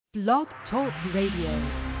Blog Talk Radio.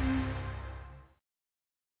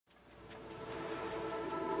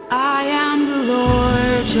 I am the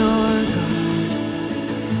Lord your God.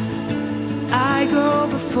 I go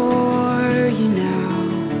before you now.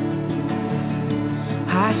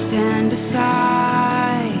 I stand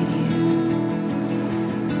beside you,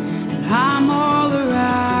 and I'm all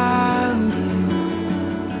around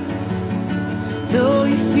you. Though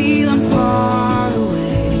you feel I'm far away,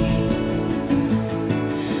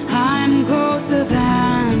 I'm closer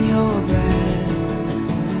than your breath,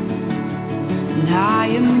 and I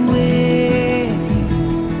am with you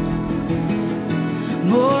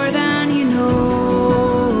more than you know.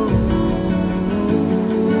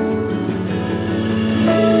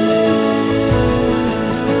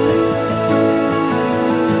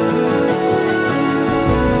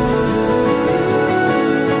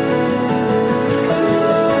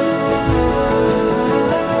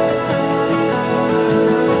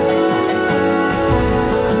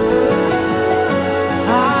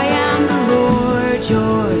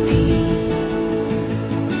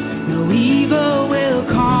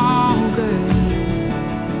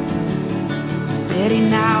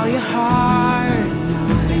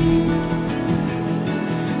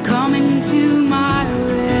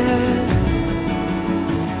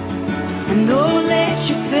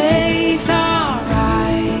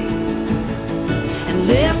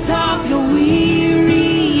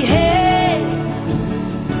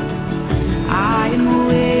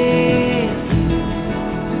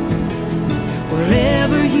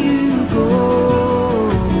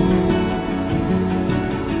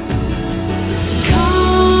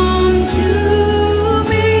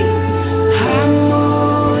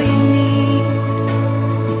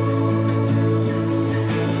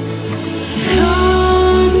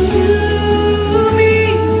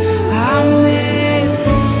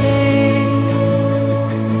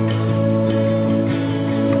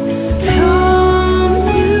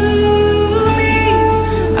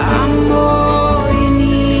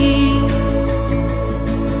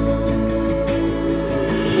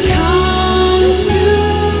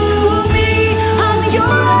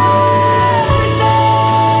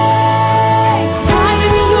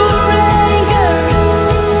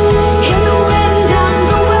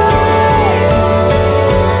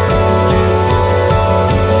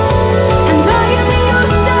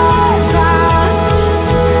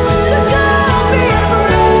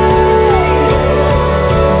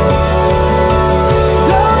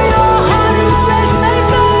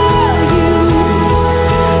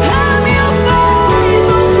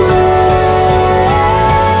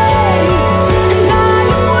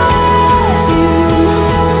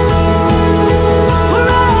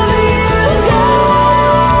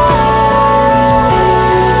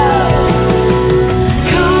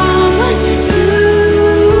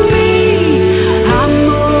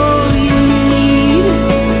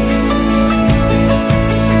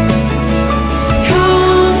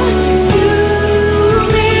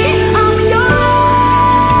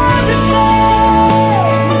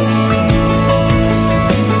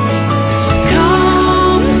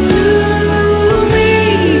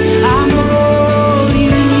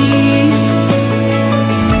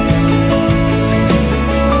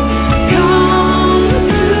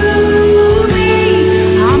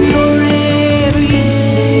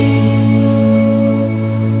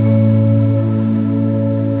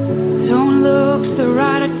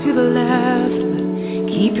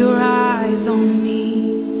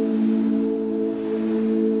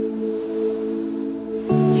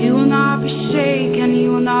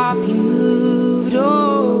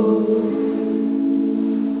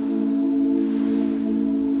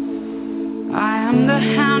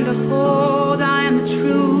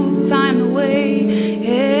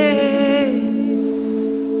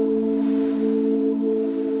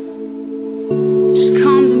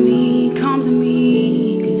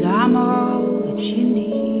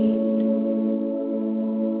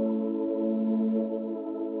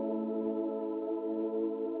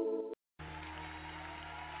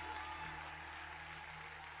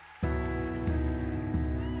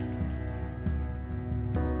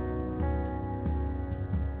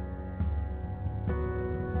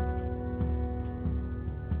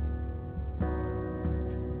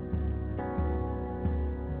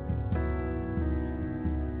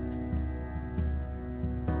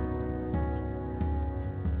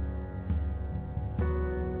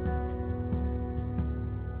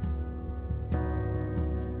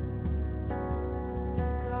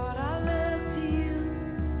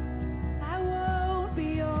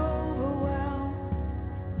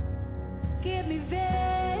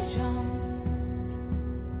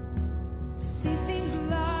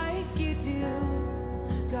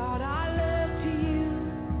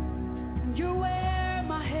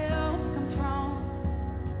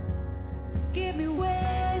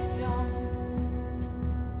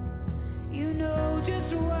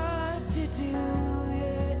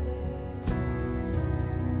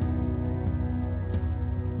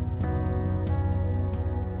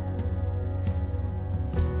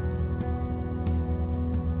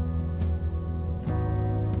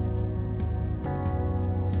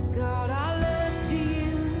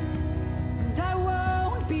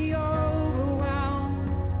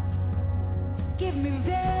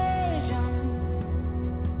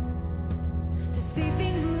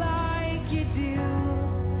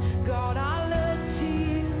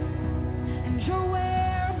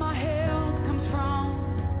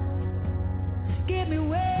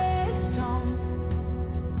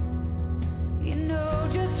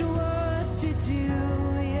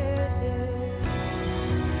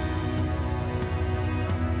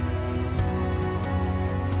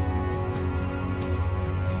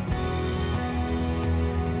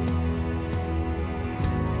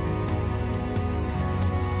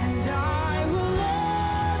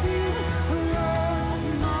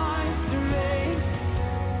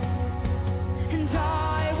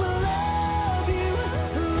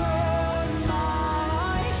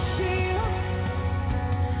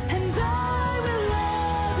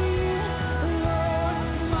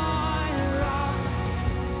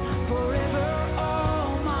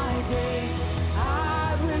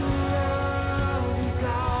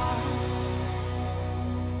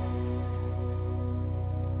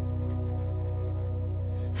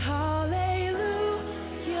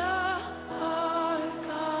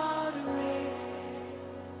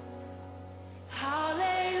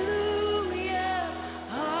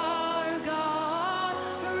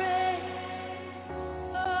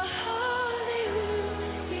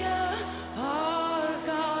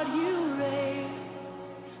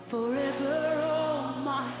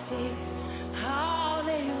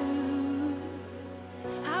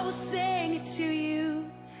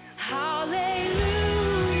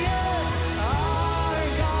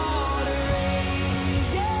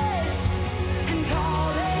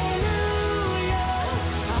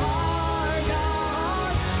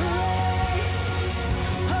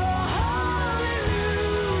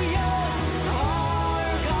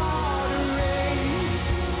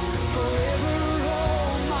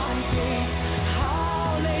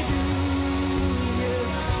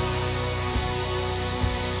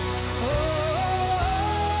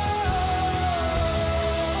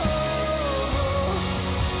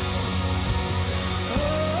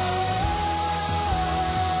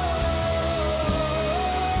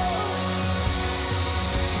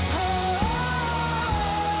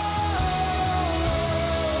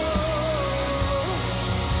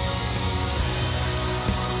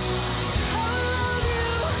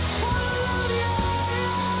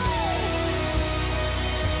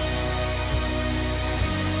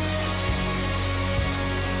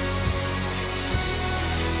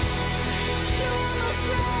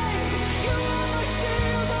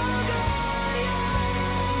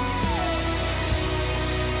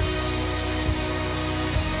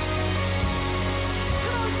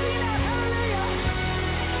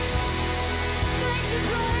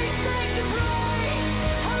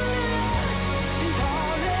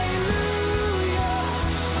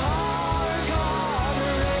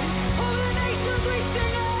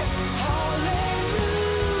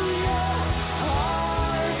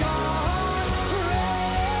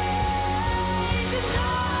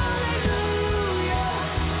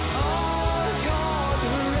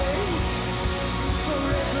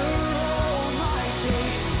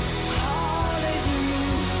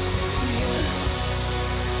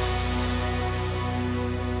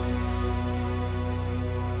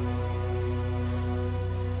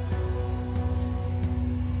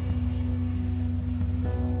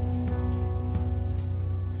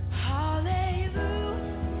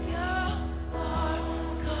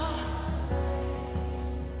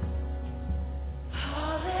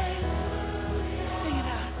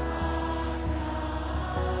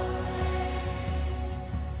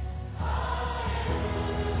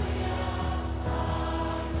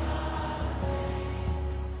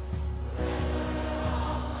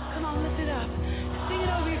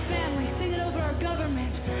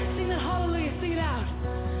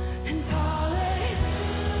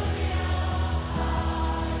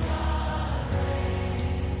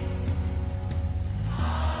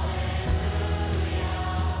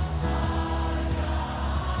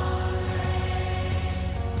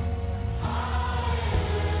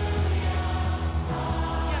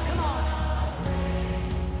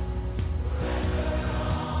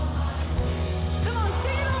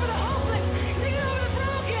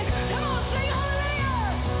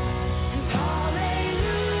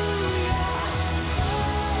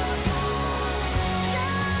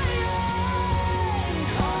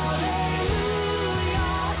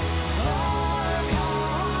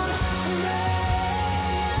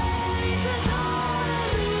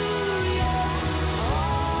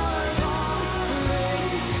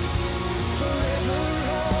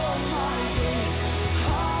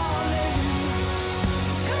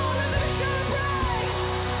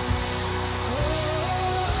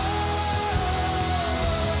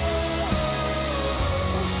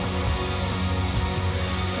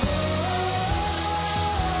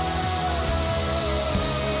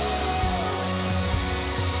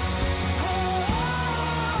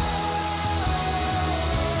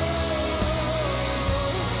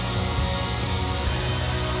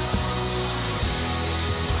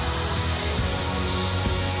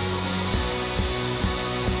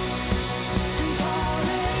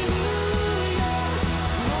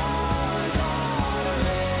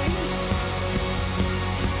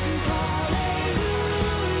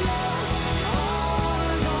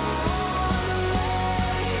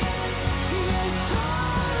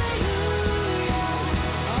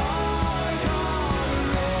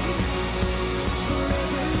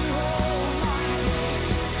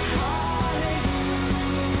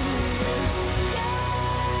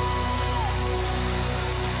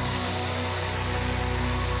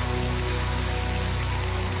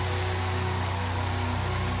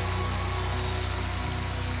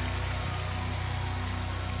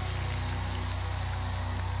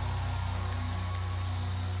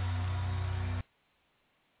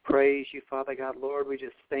 praise you, Father God. Lord, we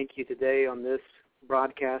just thank you today on this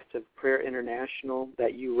broadcast of Prayer International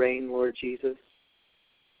that you reign, Lord Jesus.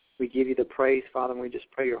 We give you the praise, Father, and we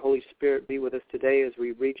just pray your Holy Spirit be with us today as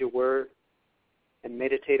we read your word and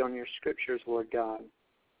meditate on your scriptures, Lord God.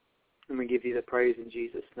 And we give you the praise in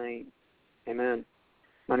Jesus' name. Amen.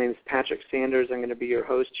 My name is Patrick Sanders. I'm going to be your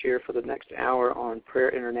host here for the next hour on Prayer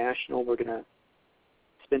International. We're going to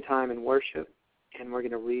spend time in worship, and we're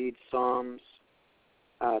going to read Psalms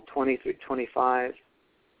 20 through 25,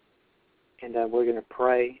 and we're going to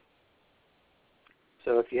pray.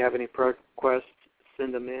 So if you have any prayer requests,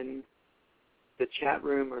 send them in the chat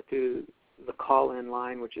room or through the call-in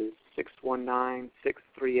line, which is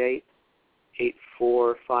 619-638-8458.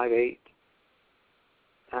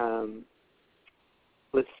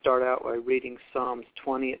 Let's start out by reading Psalms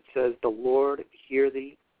 20. It says, "The Lord hear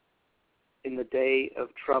thee in the day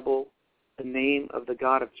of trouble. The name of the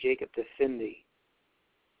God of Jacob defend thee.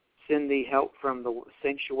 Send thee help from the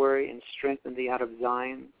sanctuary and strengthen thee out of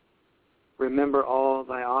Zion. Remember all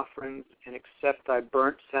thy offerings and accept thy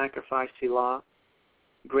burnt sacrifice, Selah.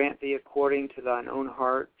 Grant thee according to thine own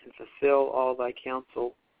heart and fulfill all thy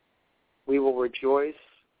counsel. We will rejoice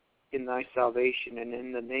in thy salvation, and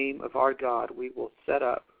in the name of our God we will set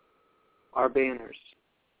up our banners.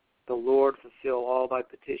 The Lord fulfill all thy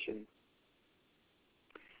petitions.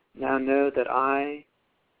 Now know that I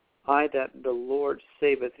that the Lord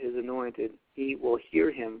saveth his anointed, he will hear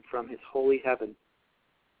him from his holy heaven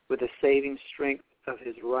with the saving strength of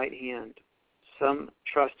his right hand. Some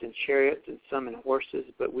trust in chariots and some in horses,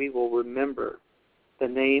 but we will remember the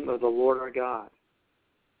name of the Lord our God.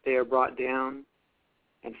 They are brought down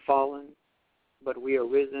and fallen, but we are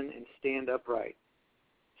risen and stand upright.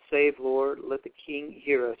 Save, Lord, let the King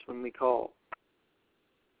hear us when we call."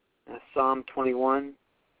 Now, Psalm 21,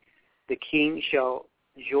 "The King shall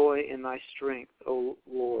joy in thy strength, O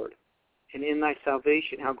Lord, and in thy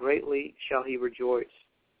salvation how greatly shall he rejoice.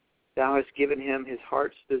 Thou hast given him his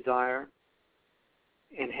heart's desire,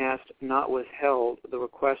 and hast not withheld the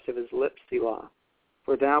request of his lips, Selah.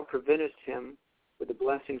 For thou preventest him with the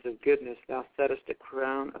blessings of goodness. Thou settest a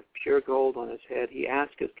crown of pure gold on his head. He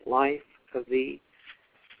asketh life of thee,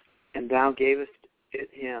 and thou gavest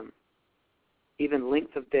it him, even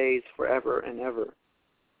length of days forever and ever.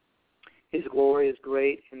 His glory is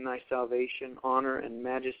great in thy salvation. Honor and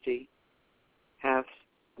majesty hast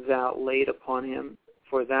thou laid upon him,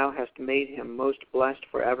 for thou hast made him most blessed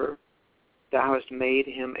forever. Thou hast made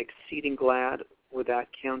him exceeding glad with thy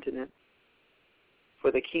countenance.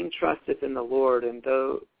 For the King trusteth in the Lord, and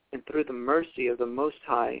through the mercy of the Most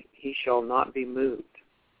High he shall not be moved.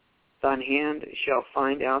 Thine hand shall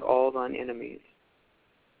find out all thine enemies.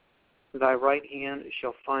 Thy right hand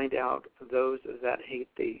shall find out those that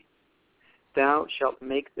hate thee. Thou shalt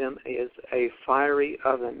make them as a fiery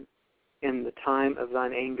oven in the time of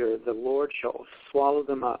thine anger. The Lord shall swallow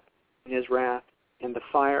them up in his wrath, and the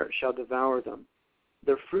fire shall devour them.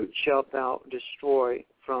 Their fruit shalt thou destroy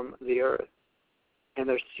from the earth, and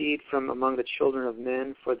their seed from among the children of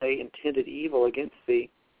men, for they intended evil against thee.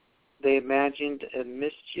 They imagined a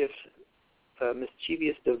mischievous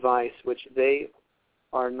device which they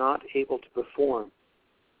are not able to perform.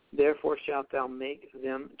 Therefore shalt thou make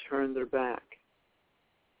them turn their back,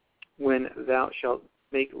 when thou shalt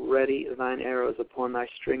make ready thine arrows upon thy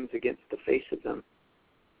strings against the face of them.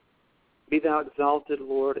 Be thou exalted,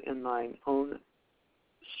 Lord, in thine own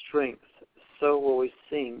strength. So will we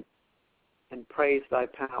sing and praise thy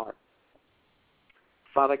power.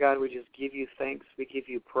 Father God, we just give you thanks. We give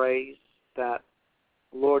you praise that,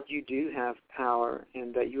 Lord, you do have power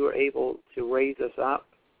and that you are able to raise us up.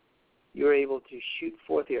 You're able to shoot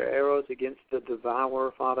forth your arrows against the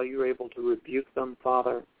devourer, Father. You're able to rebuke them,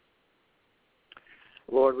 Father.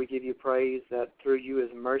 Lord, we give you praise that through you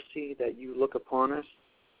is mercy, that you look upon us,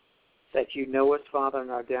 that you know us, Father, in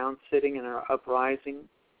our down sitting and our uprising.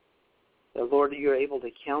 That, Lord, you're able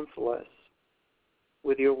to counsel us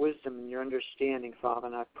with your wisdom and your understanding, Father.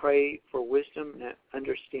 And I pray for wisdom and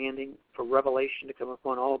understanding, for revelation to come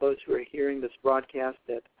upon all those who are hearing this broadcast,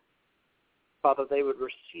 that, Father, they would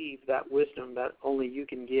receive that wisdom that only you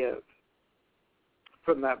can give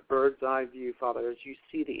from that bird's eye view, Father, as you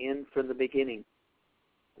see the end from the beginning.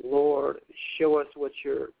 Lord, show us what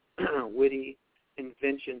your witty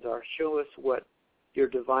inventions are. Show us what your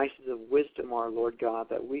devices of wisdom are, Lord God,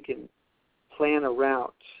 that we can plan a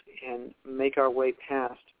route and make our way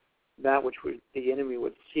past that which the enemy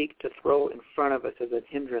would seek to throw in front of us as a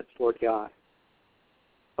hindrance, Lord God.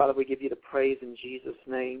 Father, we give you the praise in Jesus'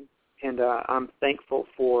 name, and I'm thankful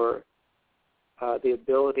for the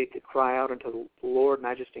ability to cry out unto the Lord, and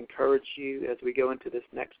I just encourage you as we go into this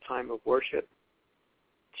next time of worship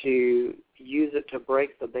to use it to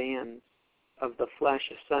break the bands of the flesh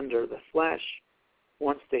asunder. The flesh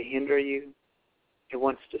wants to hinder you. It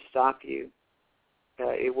wants to stop you.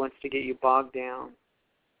 It wants to get you bogged down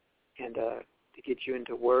and to get you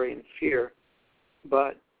into worry and fear.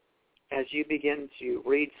 But as you begin to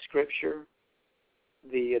read Scripture,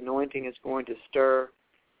 the anointing is going to stir.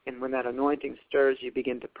 And when that anointing stirs, you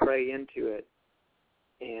begin to pray into it.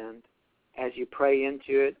 And as you pray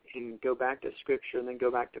into it and go back to Scripture and then go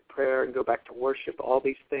back to prayer and go back to worship, all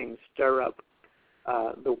these things stir up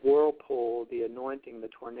the whirlpool, the anointing, the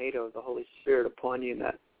tornado of the Holy Spirit upon you. And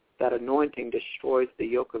that anointing destroys the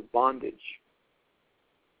yoke of bondage.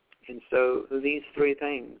 And so these three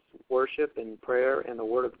things, worship and prayer and the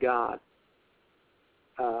Word of God,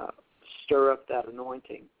 stir up that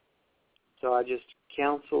anointing. So I just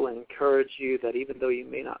counsel and encourage you that even though you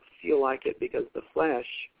may not feel like it, because the flesh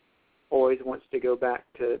always wants to go back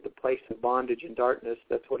to the place of bondage and darkness,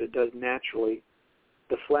 that's what it does naturally,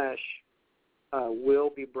 the flesh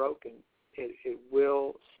will be broken. It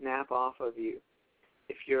will snap off of you.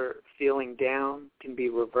 If you're feeling down, it can be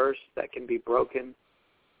reversed, that can be broken.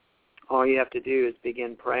 All you have to do is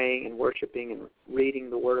begin praying and worshiping and reading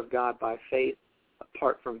the Word of God by faith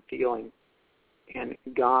apart from feeling, and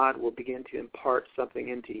God will begin to impart something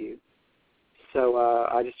into you. So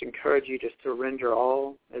I just encourage you to surrender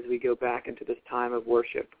all as we go back into this time of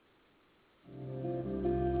worship.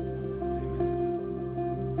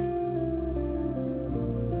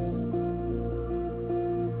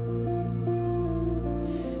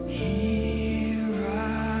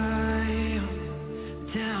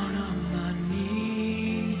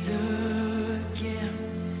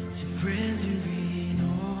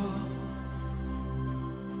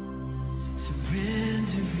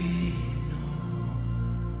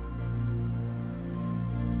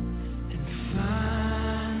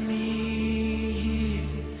 Find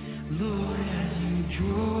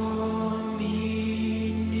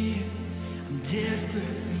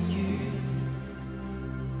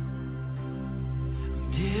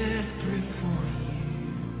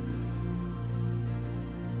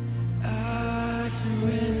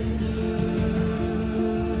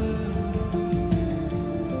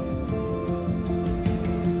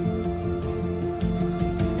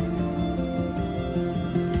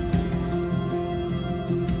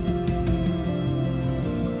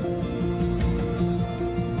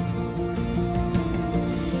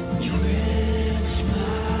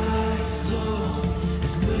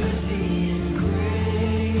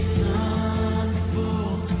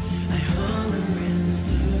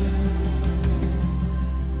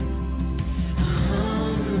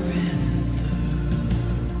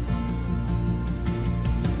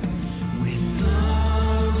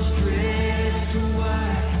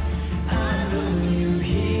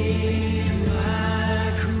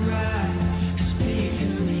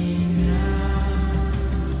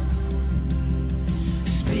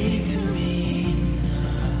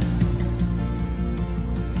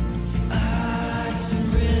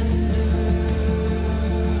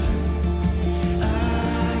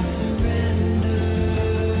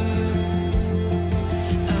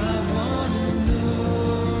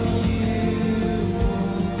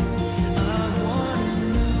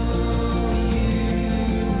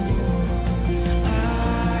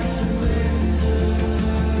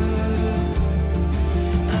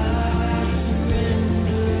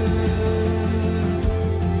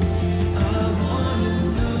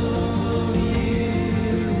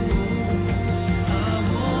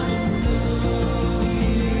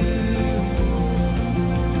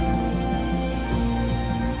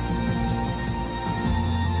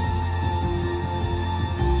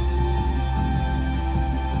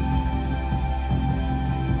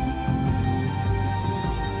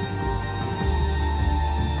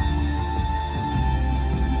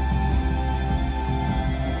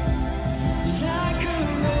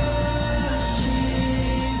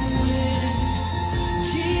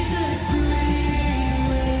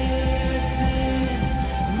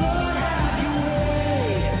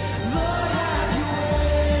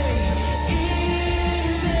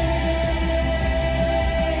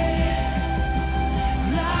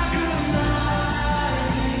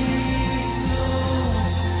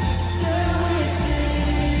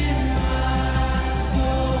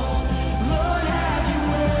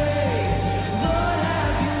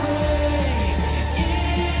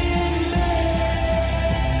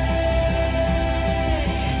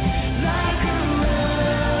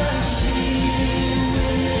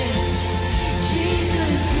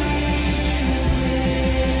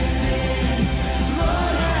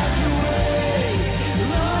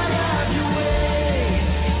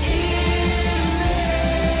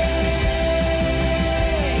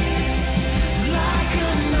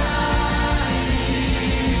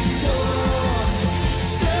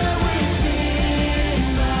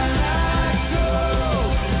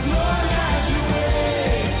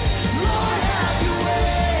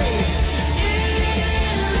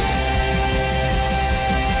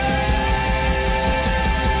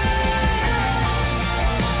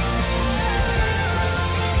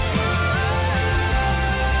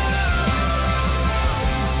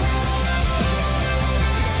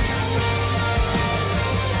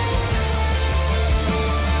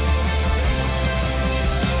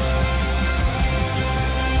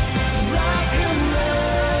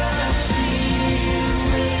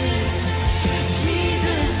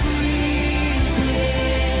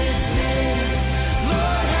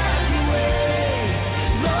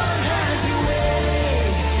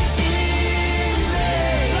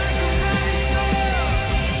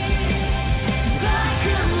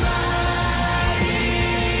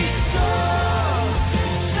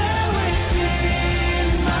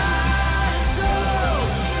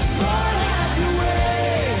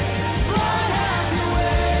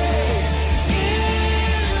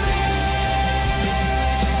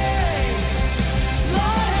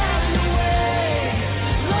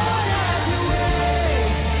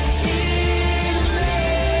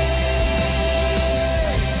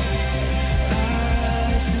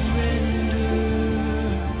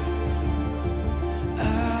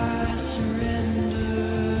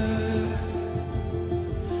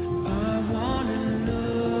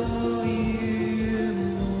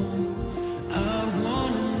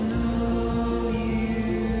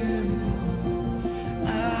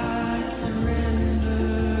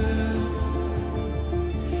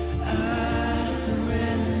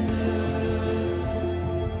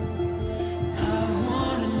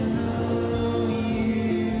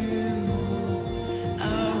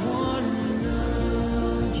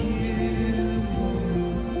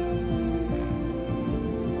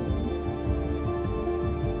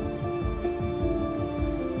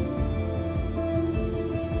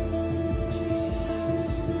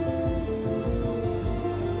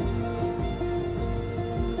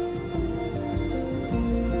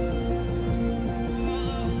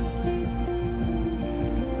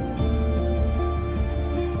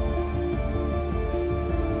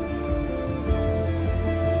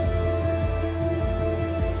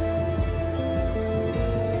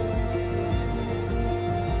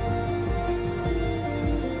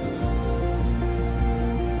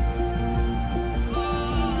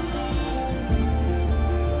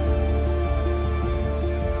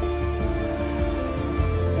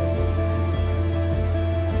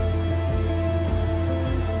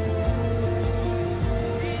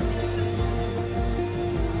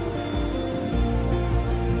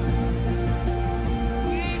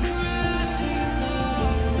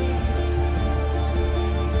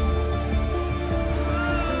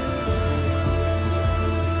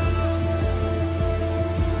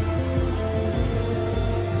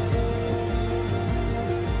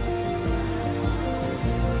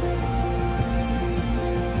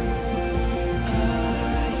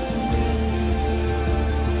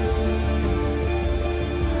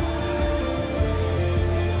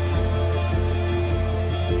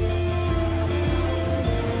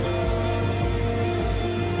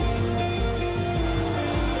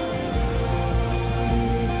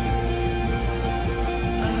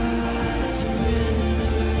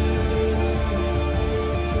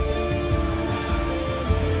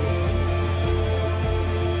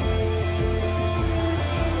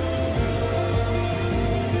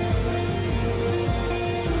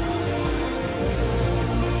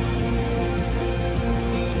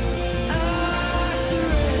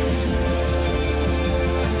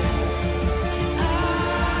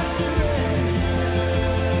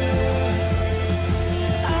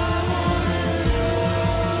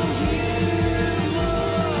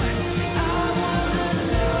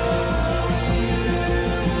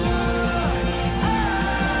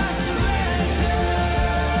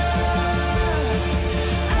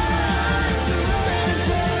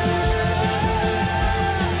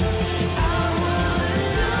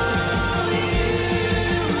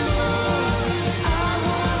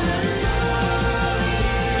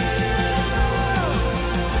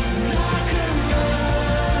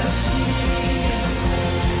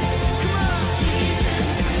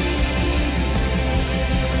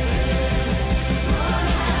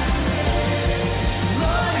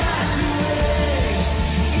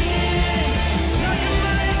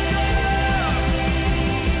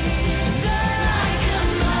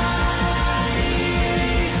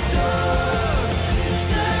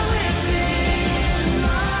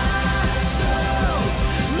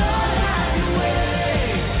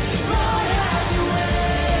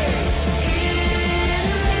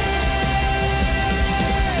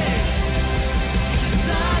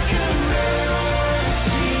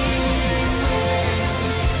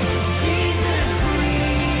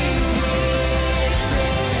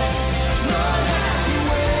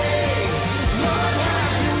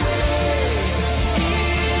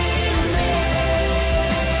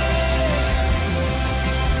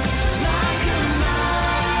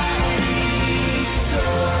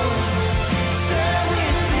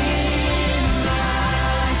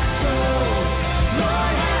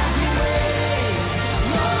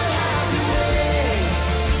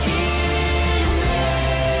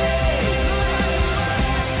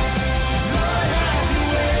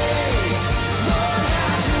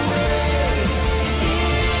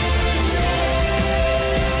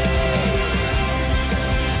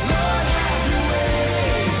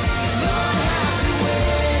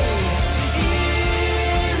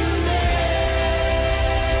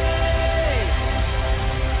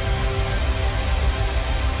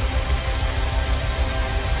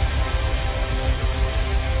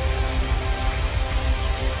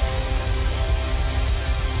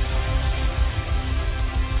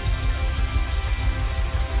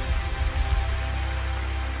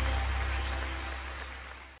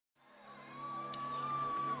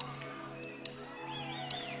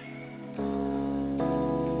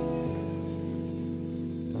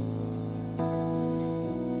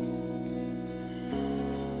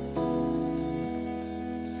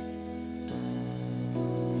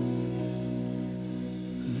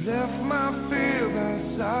I feel by the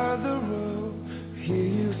side of the road, hear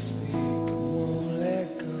you speak, I won't let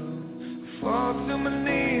go. I fall to my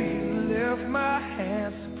knees and lift my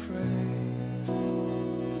hands to pray.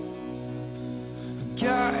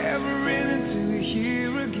 God, ever into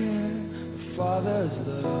here again, the Father's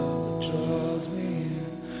love that draws me in,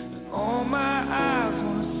 and all my eyes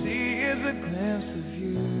want to see is a glimpse of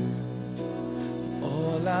you.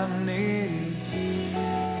 All I need is you.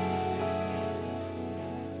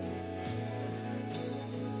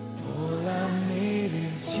 All I need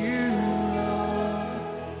is you, Lord,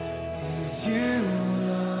 is you,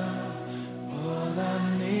 Lord. All I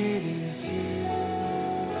need is you.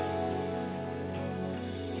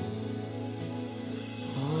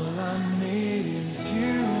 All I need is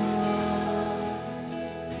you, Lord,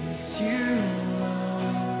 is you, Lord.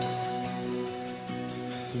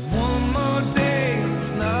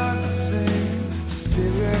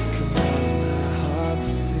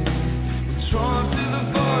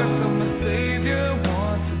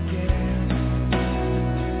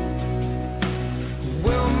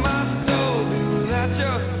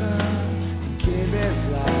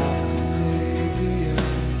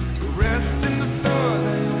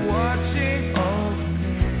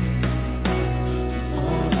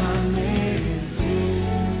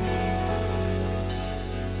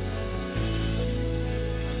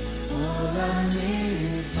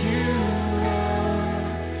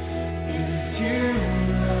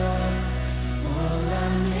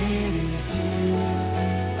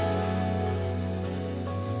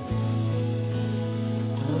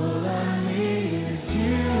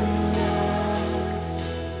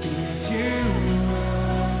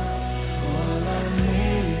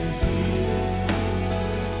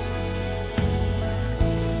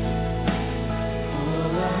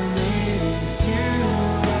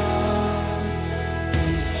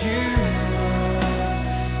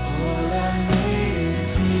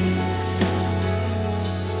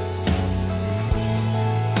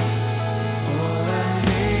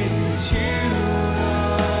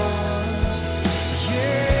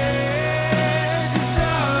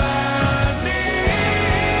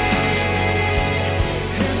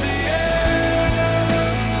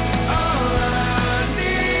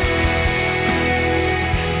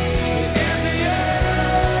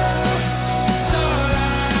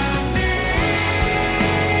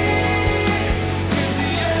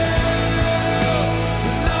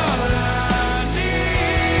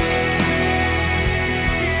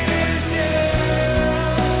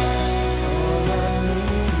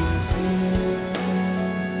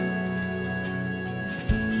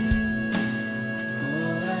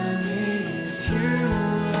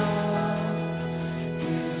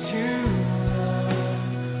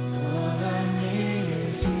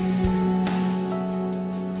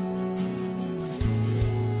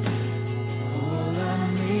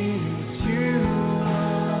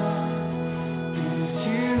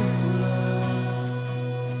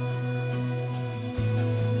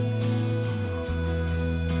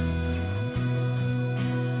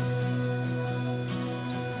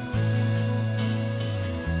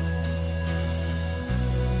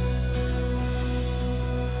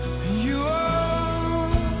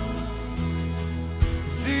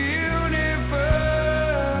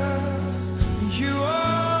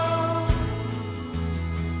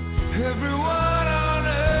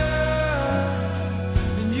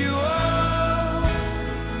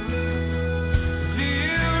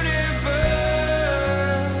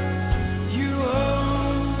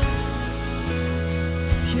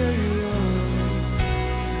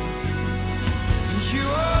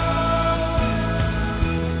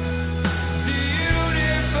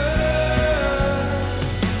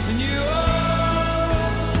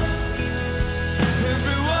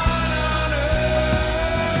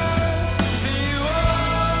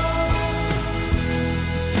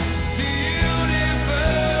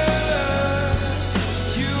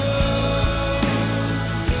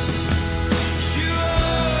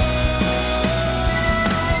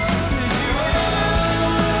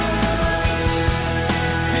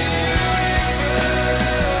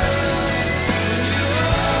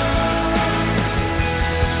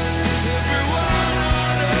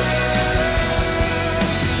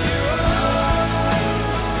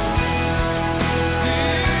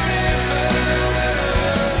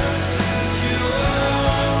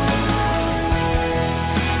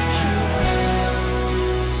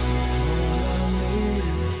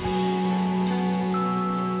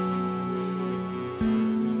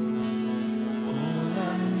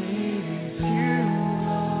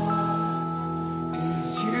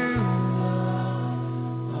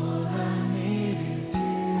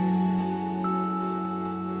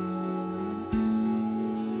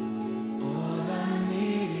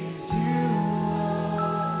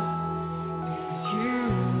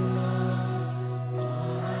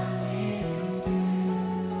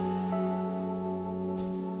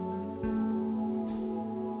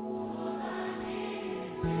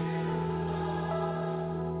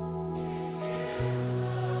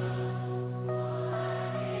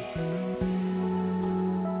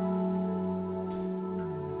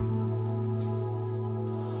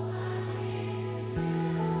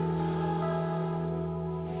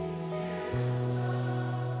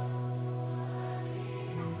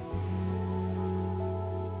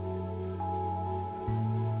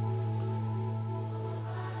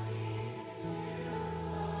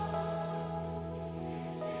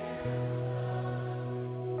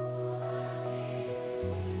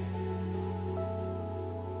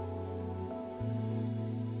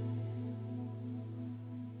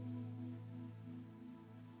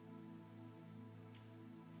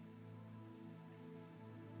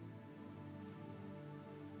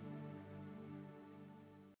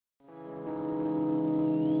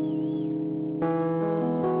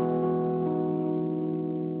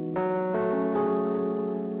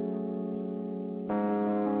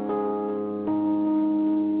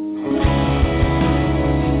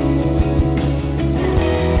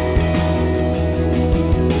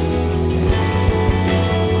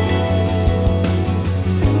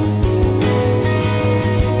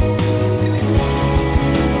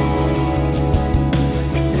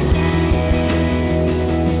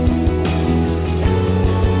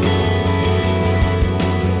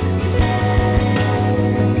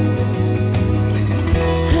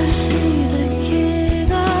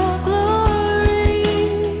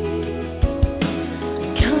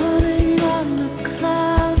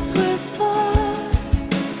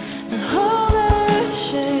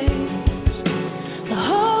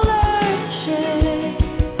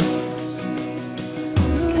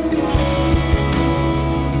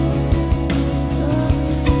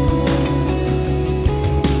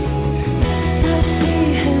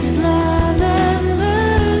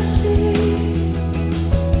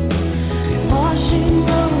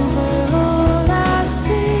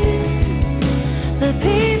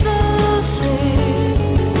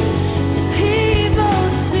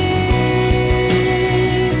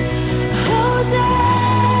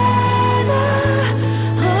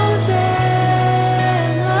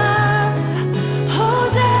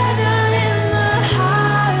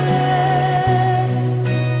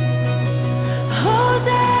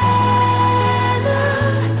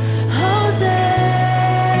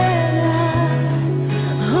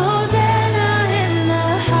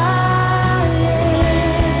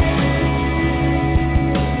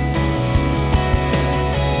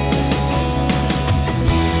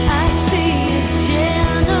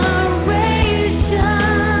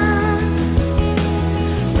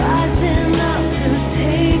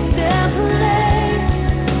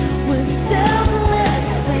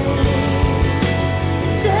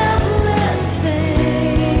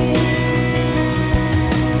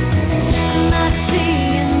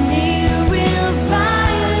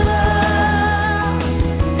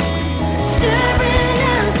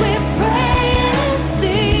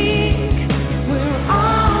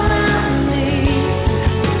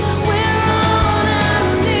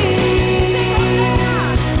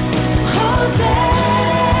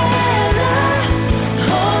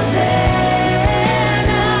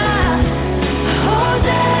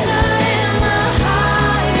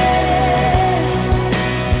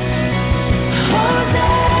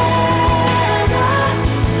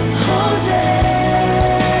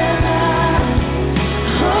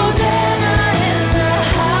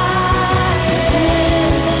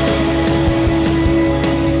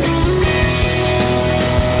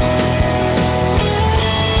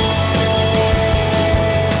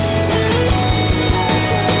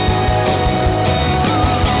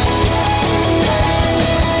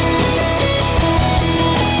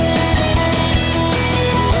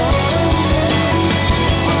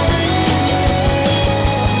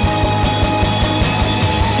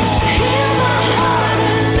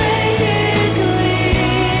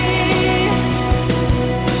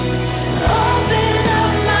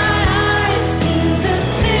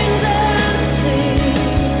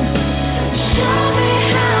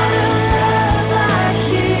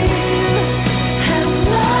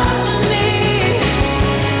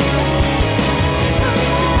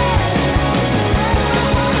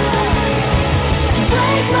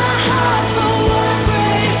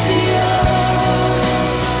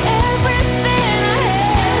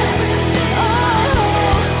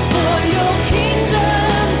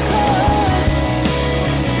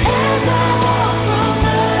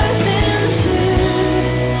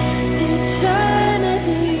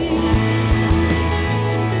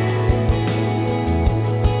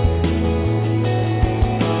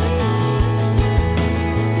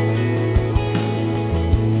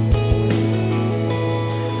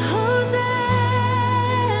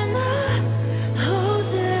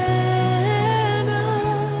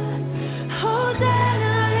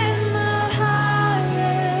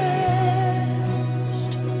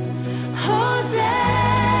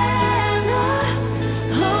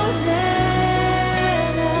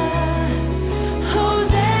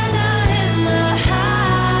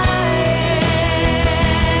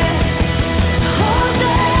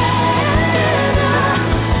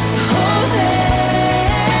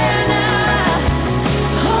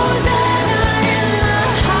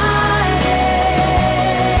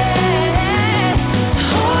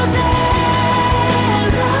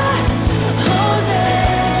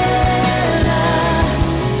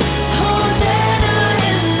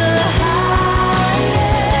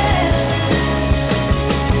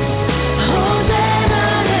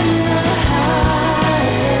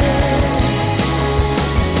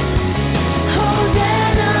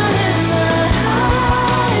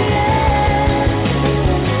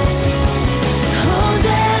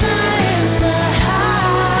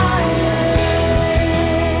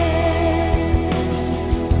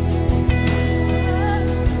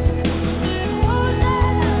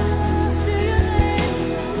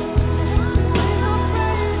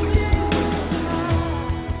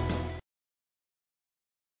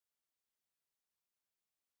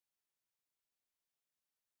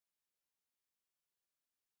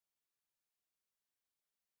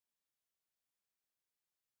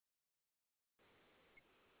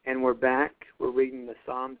 And we're back. We're reading the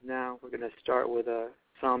Psalms now. We're going to start with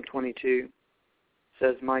Psalm 22. It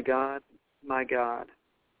says, my God,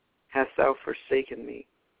 hast thou forsaken me?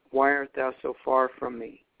 Why art thou so far from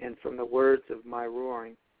me, and from the words of my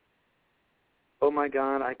roaring? O my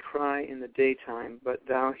God, I cry in the daytime, but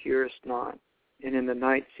thou hearest not, and in the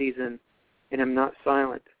night season, and am not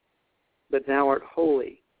silent. But thou art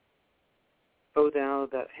holy, O thou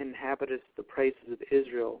that inhabitest the praises of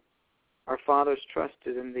Israel. Our fathers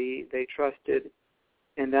trusted in thee, they trusted,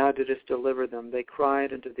 and thou didst deliver them. They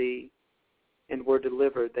cried unto thee, and were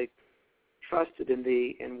delivered. They trusted in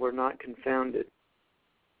thee, and were not confounded.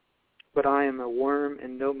 But I am a worm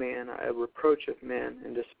and no man, a reproach of men,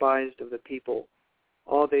 and despised of the people.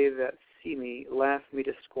 All they that see me laugh me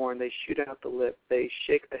to scorn. They shoot out the lip, they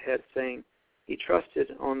shake the head, saying, he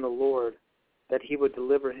trusted on the Lord, that he would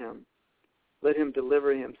deliver him. Let him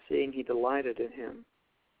deliver him, seeing he delighted in him.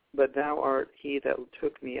 But thou art he that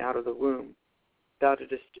took me out of the womb. Thou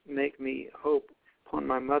didst make me hope upon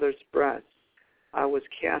my mother's breast. I was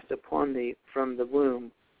cast upon thee from the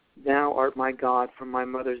womb. Thou art my God from my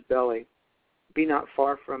mother's belly. Be not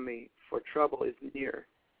far from me, for trouble is near,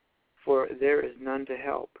 for there is none to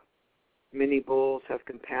help. Many bulls have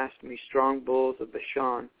compassed me, strong bulls of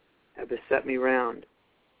Bashan have beset me round.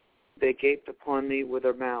 They gaped upon me with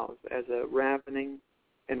their mouths, as a ravening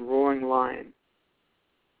and roaring lion.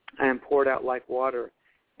 I am poured out like water,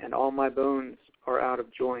 and all my bones are out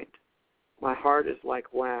of joint. My heart is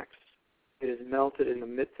like wax. It is melted in the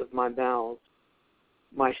midst of my bowels.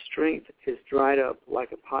 My strength is dried up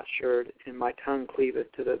like a potsherd, and my tongue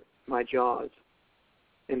cleaveth to my jaws.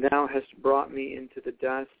 And thou hast brought me into the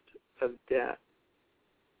dust of death.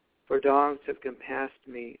 For dogs have compassed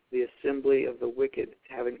me, the assembly of the wicked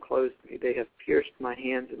have enclosed me. They have pierced my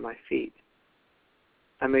hands and my feet.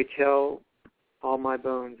 I may tell all my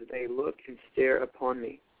bones, they look and stare upon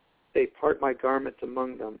me. They part my garments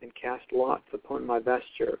among them, and cast lots upon my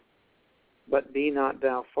vesture. But be not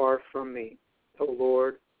thou far from me, O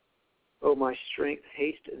Lord. O my strength,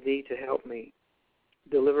 haste thee to help me.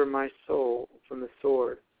 Deliver my soul from the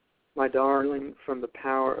sword, my darling from the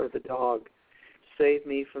power of the dog. Save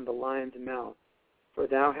me from the lion's mouth, for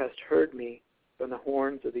thou hast heard me from the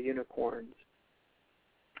horns of the unicorns.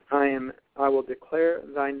 I will declare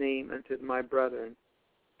thy name unto my brethren.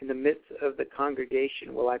 In the midst of the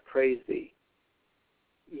congregation will I praise thee.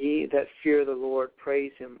 Ye that fear the Lord,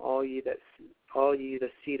 praise him. All ye the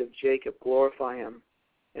seed of Jacob, glorify him.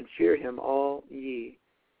 And fear him, all ye,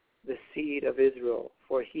 the seed of Israel.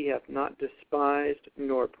 For he hath not despised,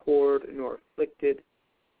 nor abhorred the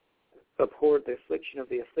affliction of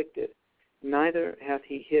the afflicted. Neither hath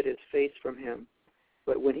he hid his face from him.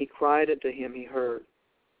 But when he cried unto him, he heard.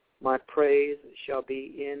 My praise shall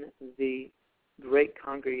be in the great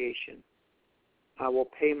congregation. I will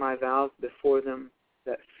pay my vows before them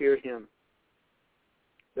that fear him.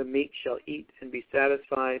 The meek shall eat and be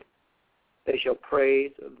satisfied. They shall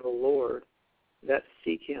praise the Lord that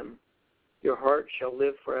seek him. Your heart shall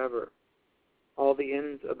live forever. All the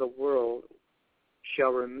ends of the world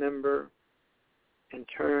shall remember and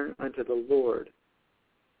turn unto the Lord.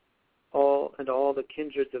 All the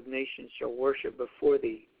kindreds of nations shall worship before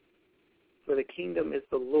thee. For the kingdom is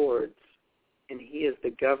the Lord's, and he is the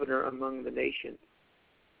governor among the nations.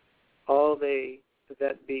 All they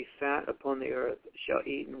that be fat upon the earth shall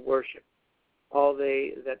eat and worship. All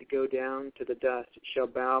they that go down to the dust shall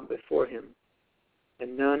bow before him,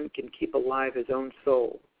 and none can keep alive his own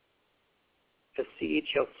soul. A seed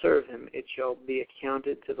shall serve him, it shall be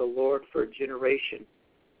accounted to the Lord for a generation.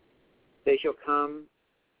 They shall come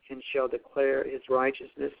and shall declare his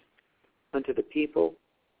righteousness unto the people,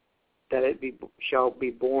 that it shall be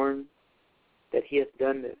born that he hath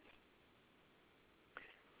done this.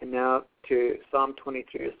 And now to Psalm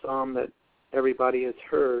 23, a psalm that everybody has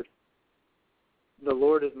heard. The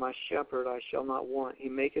Lord is my shepherd, I shall not want. He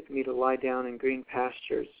maketh me to lie down in green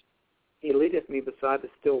pastures. He leadeth me beside the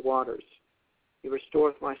still waters. He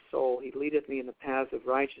restoreth my soul. He leadeth me in the paths of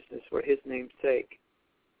righteousness for his name's sake.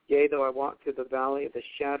 Yea, though I walk through the valley of the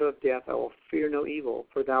shadow of death, I will fear no evil,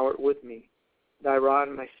 for thou art with me. Thy rod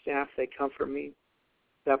and thy staff, they comfort me.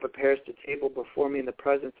 Thou preparest a table before me in the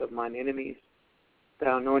presence of mine enemies.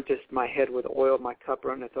 Thou anointest my head with oil, my cup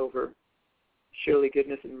runneth over. Surely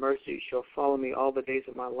goodness and mercy shall follow me all the days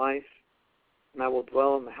of my life, and I will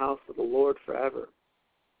dwell in the house of the Lord forever.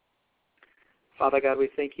 Father God, we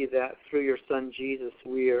thank you that through your Son Jesus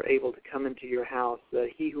we are able to come into your house, that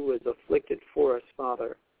he who was afflicted for us,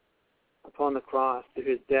 Father, upon the cross, through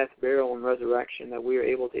his death, burial, and resurrection, that we are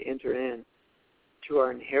able to enter in to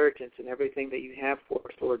our inheritance and everything that you have for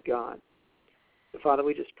us, Lord God. So, Father,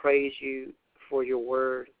 we just praise you for your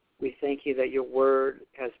word. We thank you that your word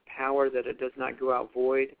has power, that it does not go out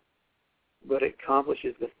void, but it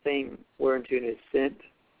accomplishes the thing whereunto it is sent.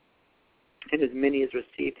 And as many as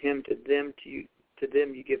received him, to them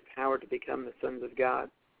you give power to become the sons of God.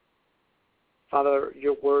 Father,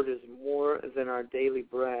 your word is more than our daily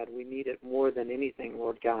bread. We need it more than anything,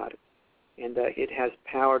 Lord God. And it has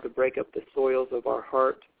power to break up the soils of our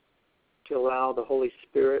heart, to allow the Holy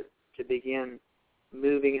Spirit to begin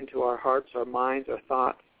moving into our hearts, our minds, our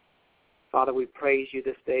thoughts. Father, we praise you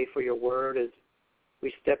this day for your word as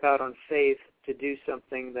we step out on faith to do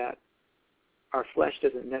something that our flesh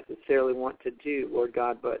doesn't necessarily want to do, Lord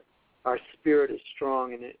God, but our spirit is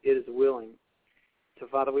strong and it is willing. So,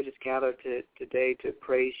 Father, we just gather today to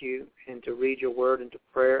praise you and to read your word and to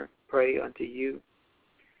pray unto you.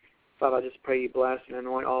 Father, I just pray you bless and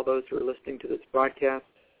anoint all those who are listening to this broadcast.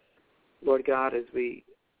 Lord God, as we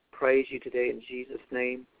praise you today in Jesus'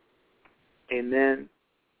 name, amen.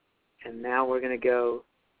 And now we're going to go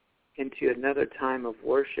into another time of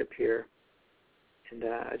worship here. And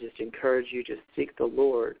I just encourage you to seek the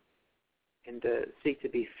Lord and seek to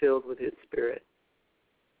be filled with his Spirit.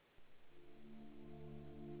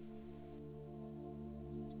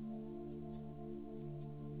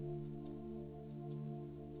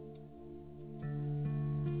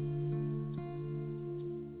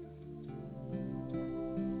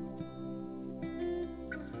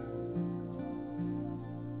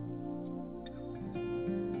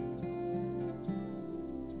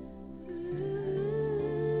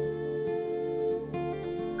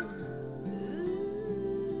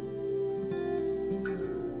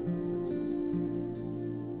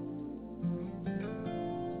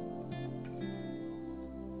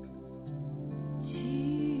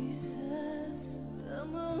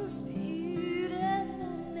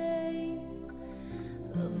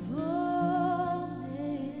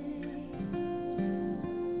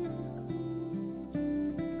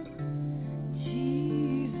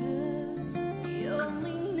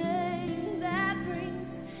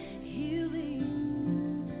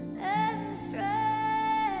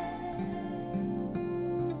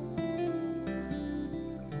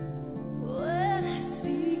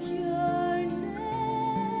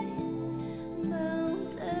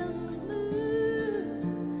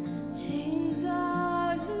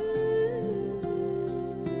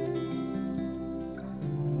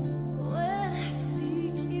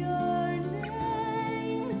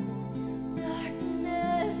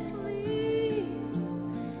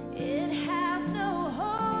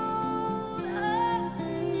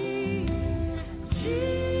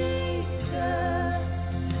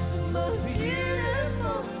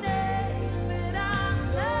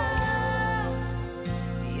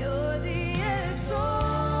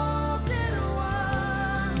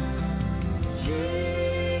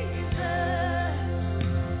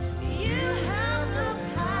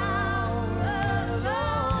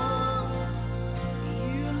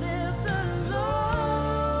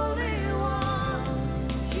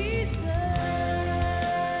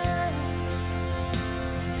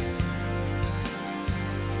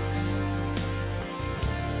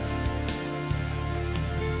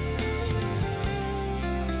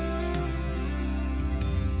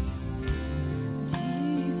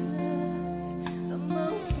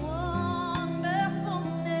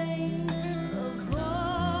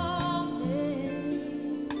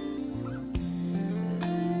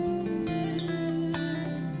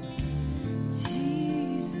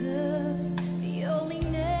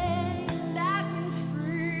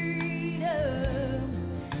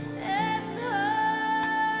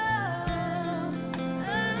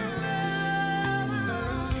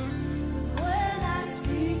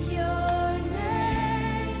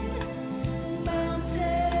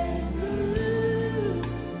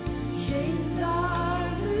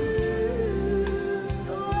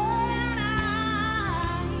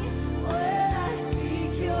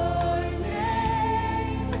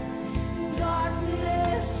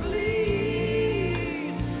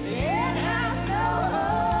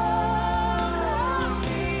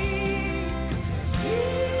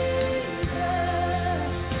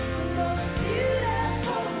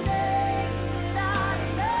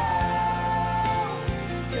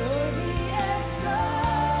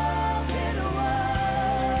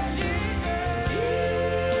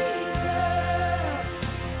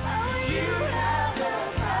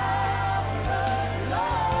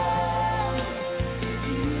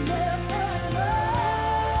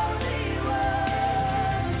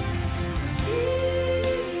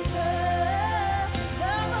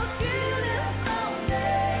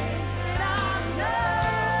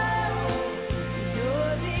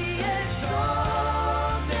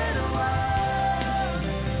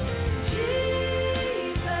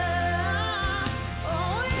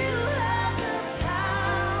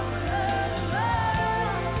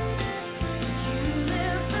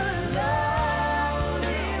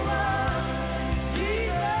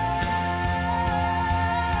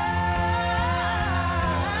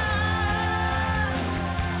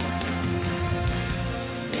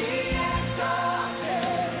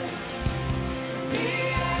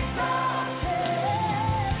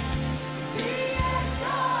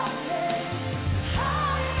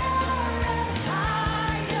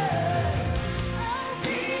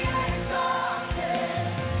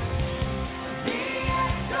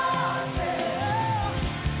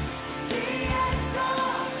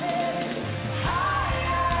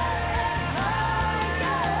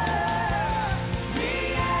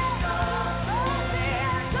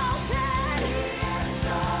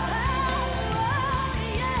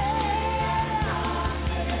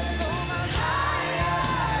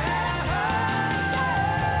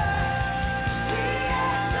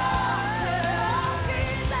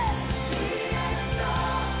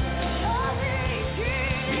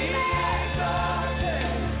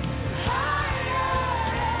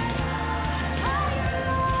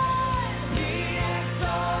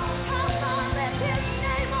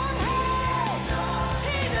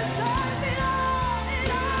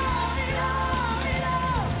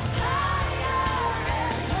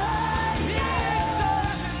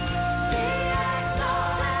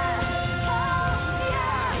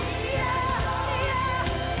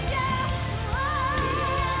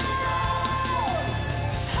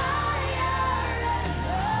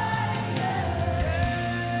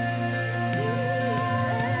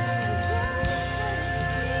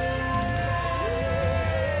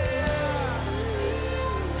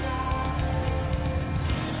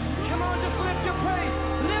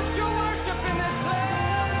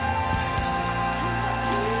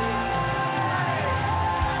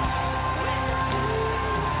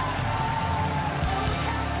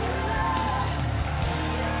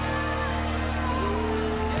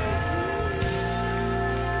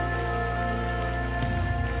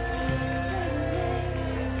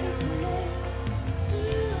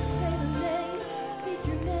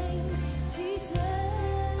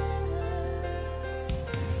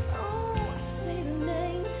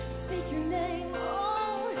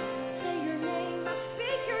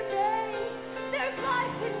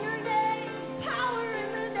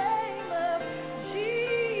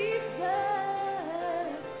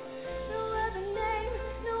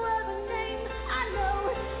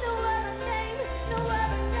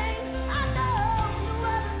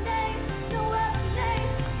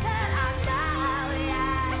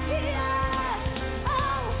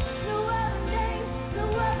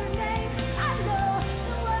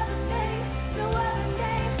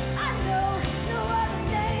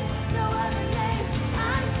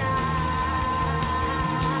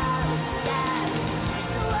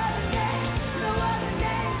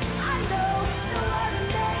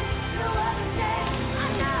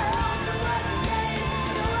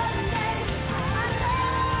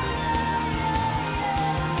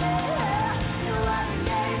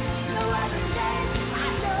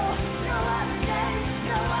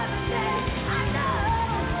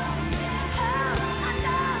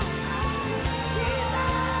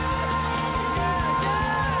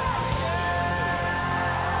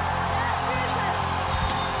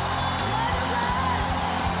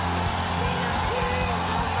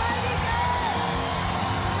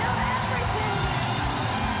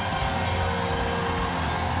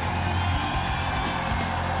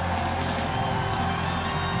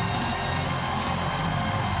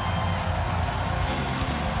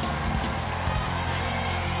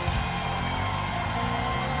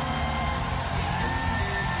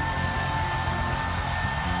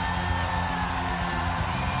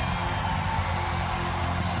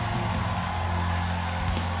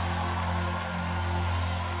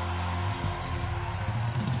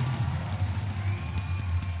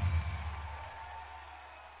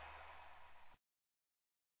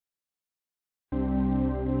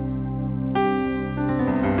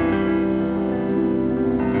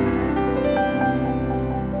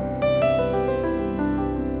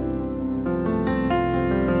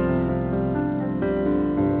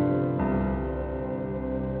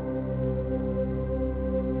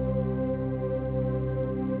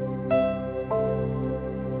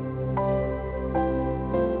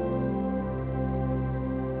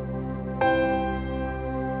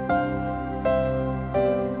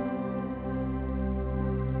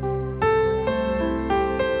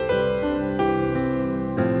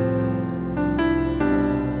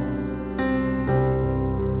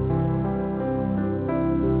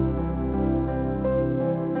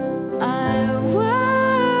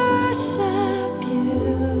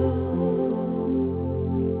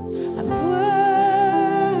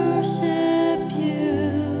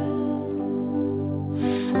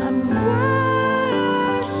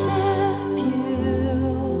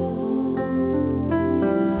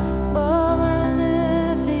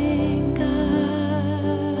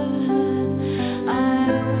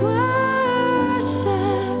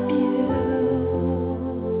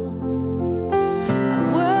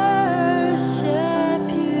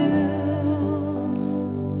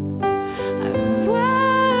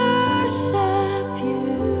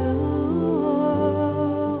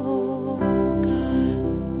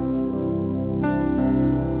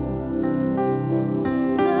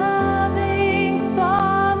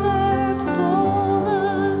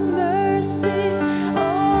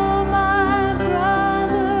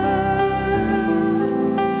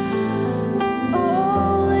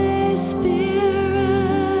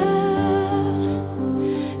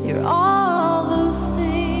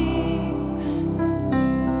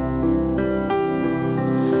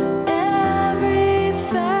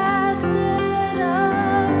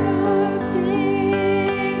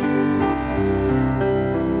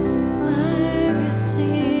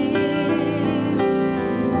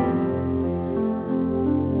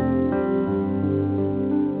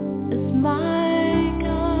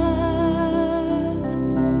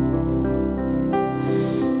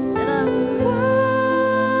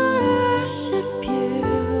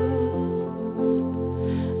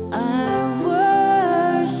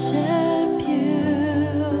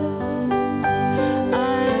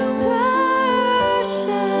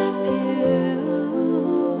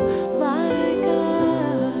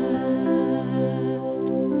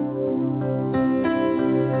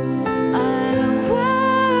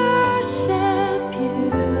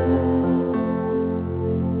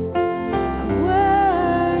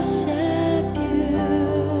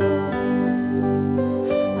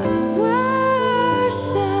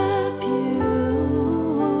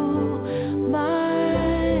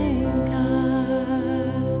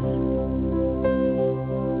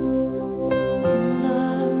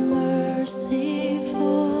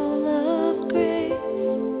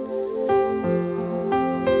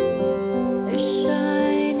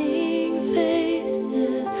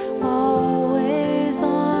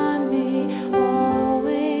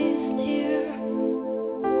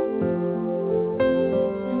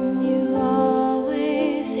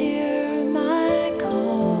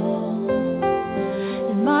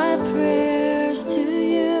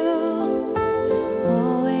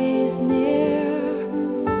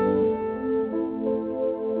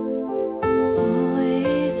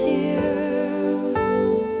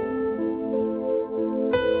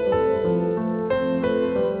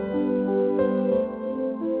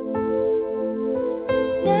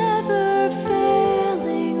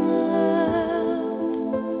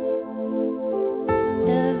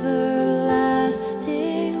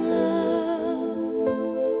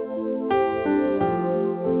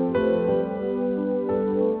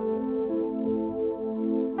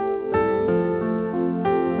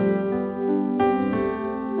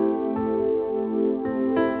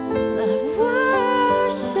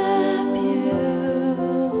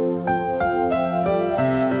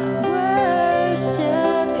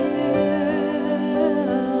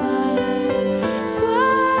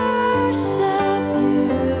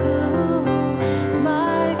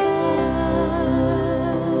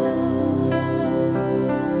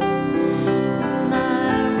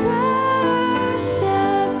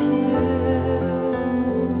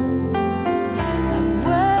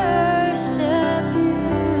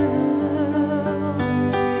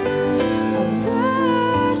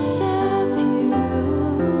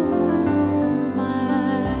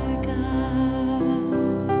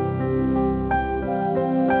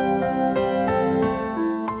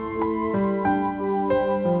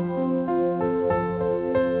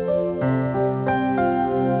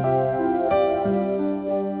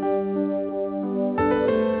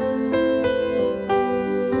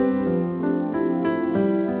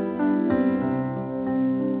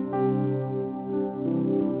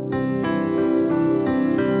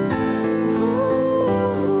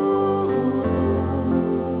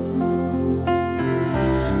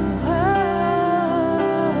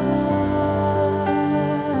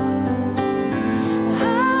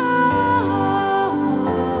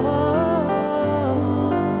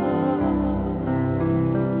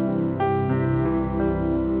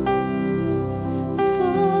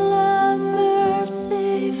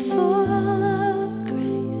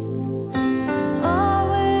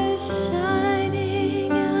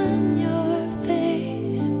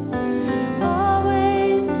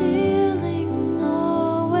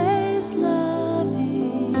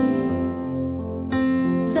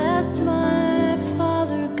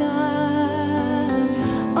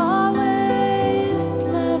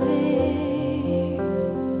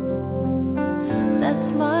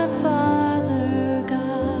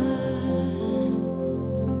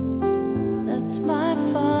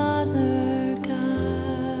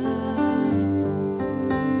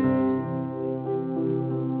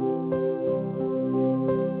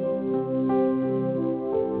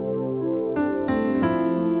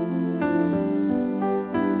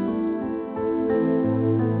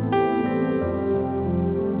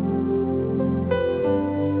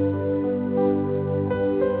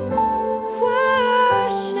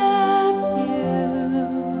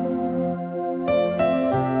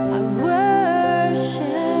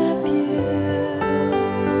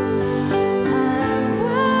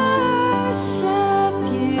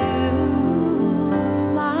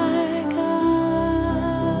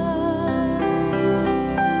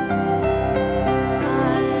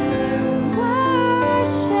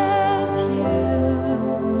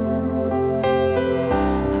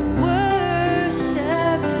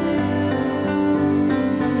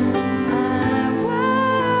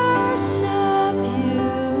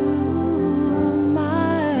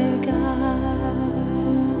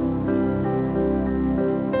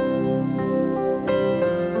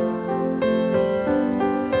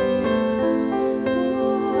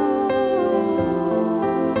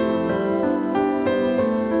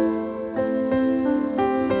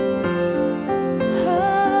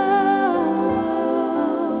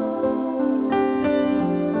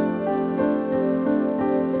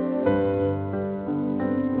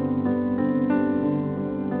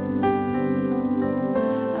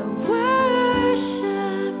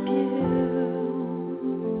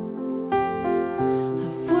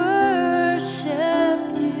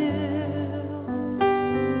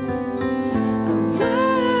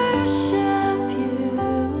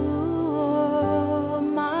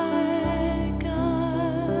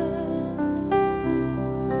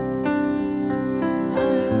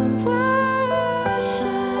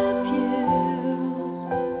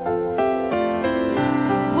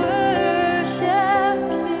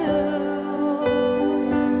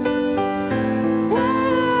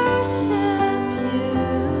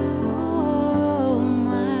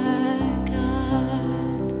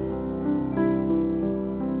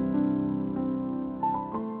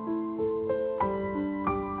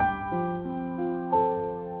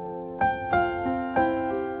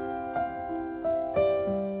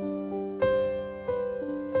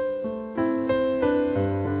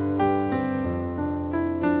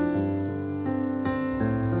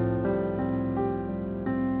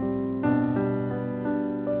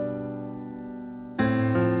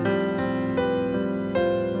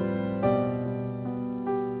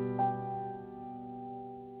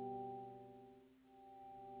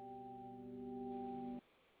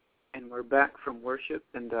 we're back from worship,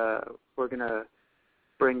 and we're going to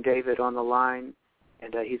bring David on the line,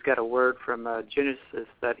 and he's got a word from Genesis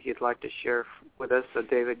that he'd like to share with us. So,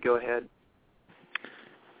 David, go ahead.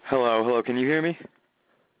 Hello. Can you hear me?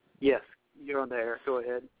 Yes, you're on the air. Go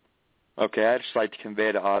ahead. Okay, I'd just like to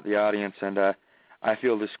convey to the audience, and I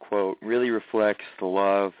feel this quote really reflects the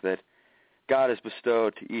love that God has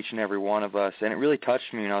bestowed to each and every one of us, and it really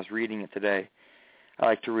touched me when I was reading it today. I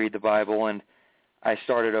like to read the Bible, and I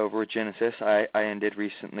started over with Genesis. I ended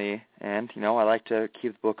recently, and, I like to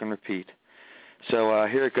keep the book on repeat. So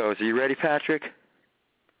here it goes. Are you ready, Patrick?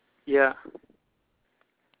 Yeah.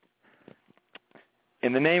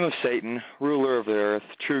 In the name of Satan, ruler of the earth,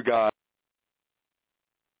 true God.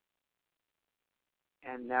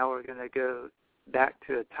 And now we're going to go back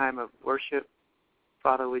to a time of worship.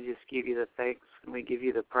 Father, we just give you the thanks and we give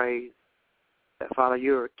you the praise that, Father,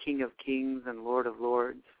 you are King of kings and Lord of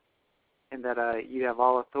lords, and that you have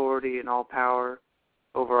all authority and all power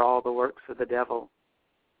over all the works of the devil.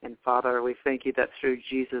 And, Father, we thank you that through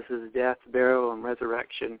Jesus' death, burial, and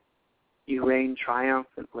resurrection, you reign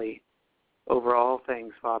triumphantly over all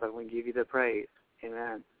things, Father. We give you the praise.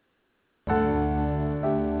 Amen.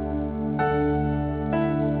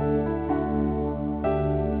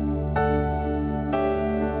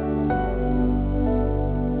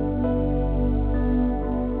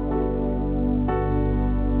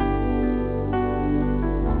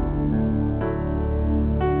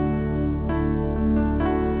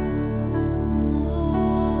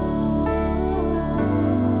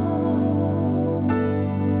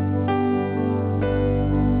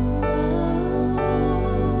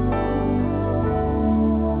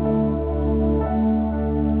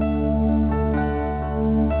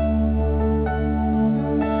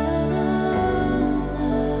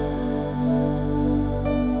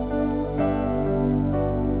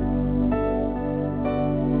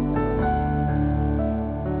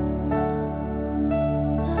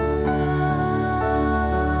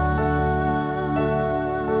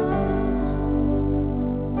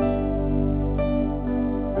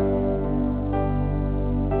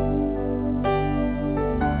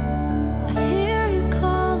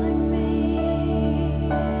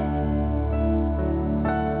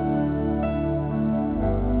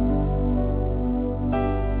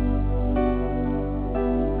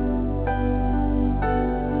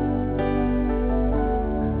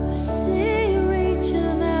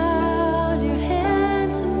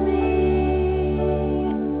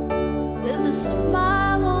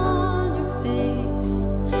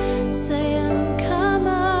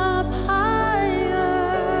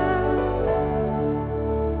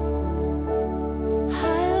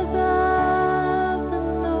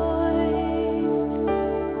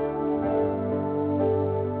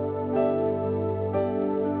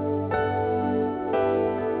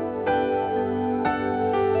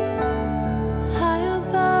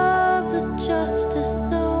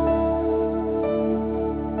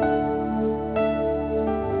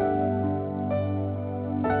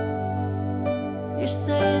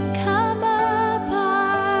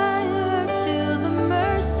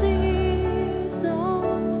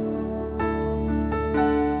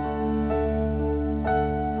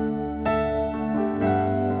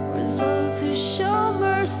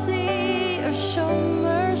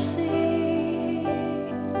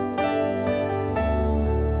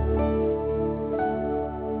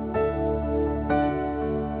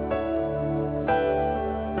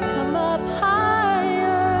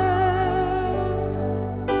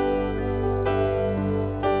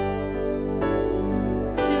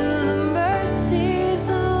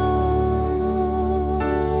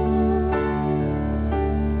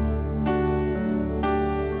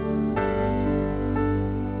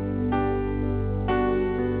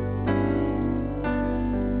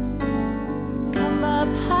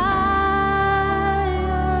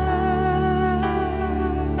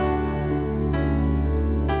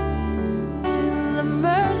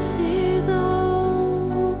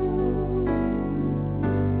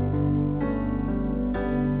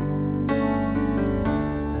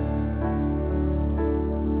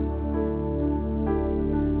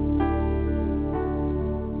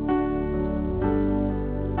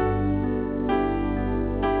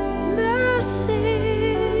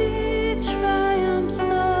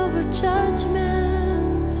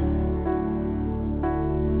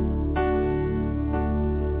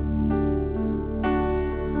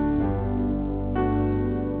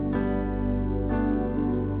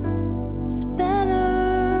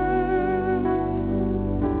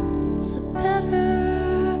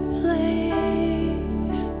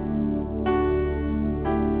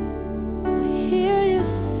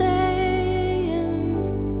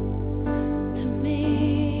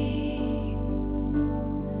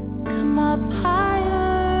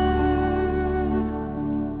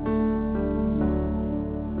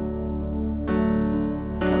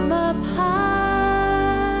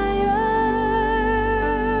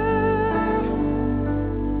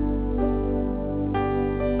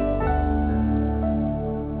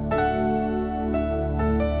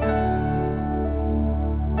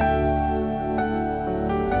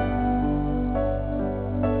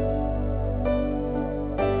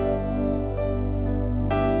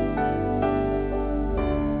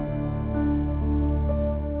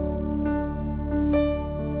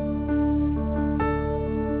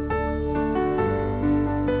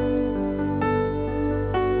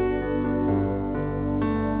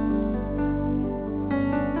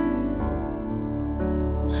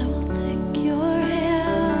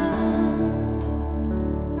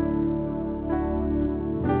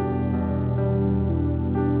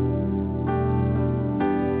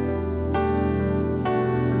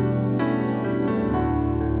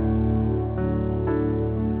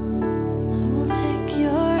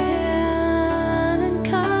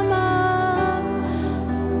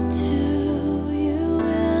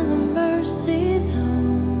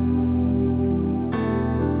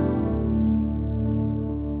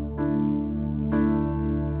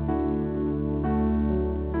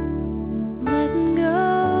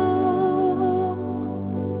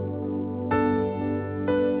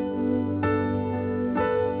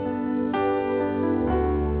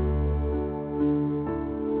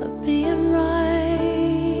 being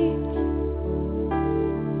right.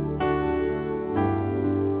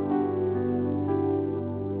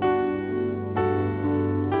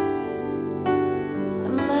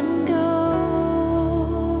 And letting go.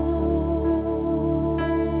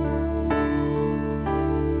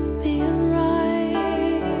 Being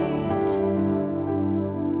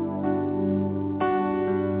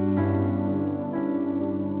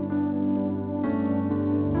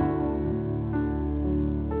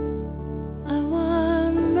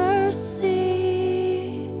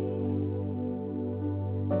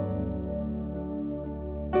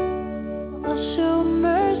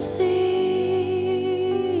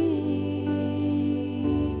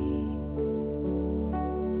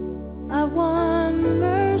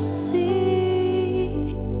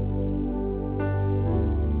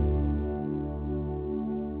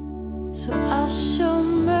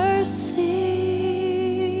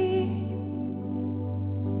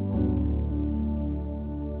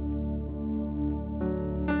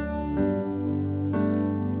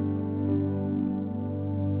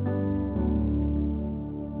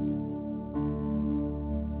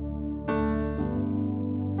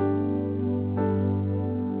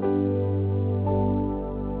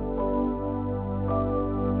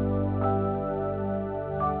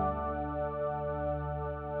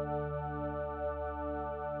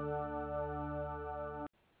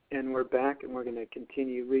And we're back, and we're going to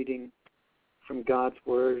continue reading from God's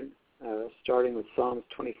Word, starting with Psalms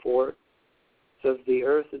 24. It says, "The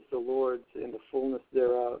earth is the Lord's, and the fullness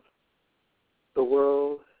thereof, the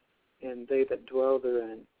world, and they that dwell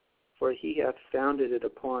therein. For he hath founded it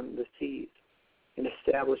upon the seas, and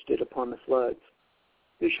established it upon the floods.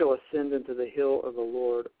 Who shall ascend into the hill of the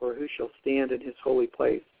Lord, or who shall stand in his holy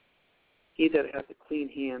place? He that hath clean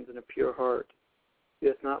hands and a pure heart, who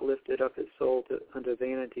hath not lifted up his soul unto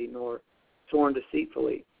vanity, nor sworn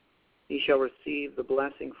deceitfully. He shall receive the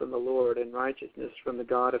blessing from the Lord, and righteousness from the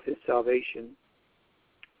God of his salvation.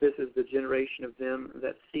 This is the generation of them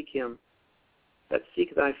that seek him, that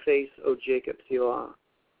seek thy face, O Jacob, Selah.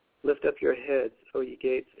 Lift up your heads, O ye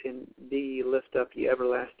gates, and be ye lift up, ye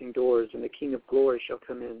everlasting doors, and the King of glory shall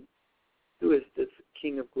come in. Who is this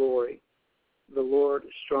King of glory? The Lord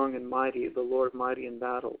strong and mighty, the Lord mighty in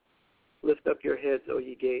battle. Lift up your heads, O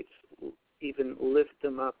ye gates, even lift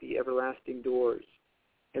them up, ye everlasting doors,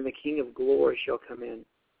 and the King of glory shall come in.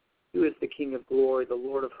 Who is the King of glory? The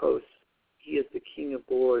Lord of hosts. He is the King of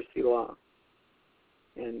glory, Selah."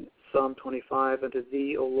 And Psalm 25, "Unto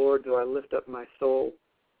thee, O Lord, do I lift up my soul.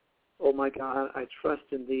 O my God, I trust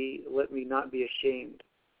in thee. Let me not be ashamed.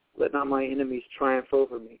 Let not my enemies triumph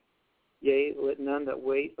over me. Yea, let none that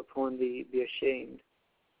wait upon thee be ashamed.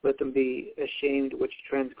 Let them be ashamed which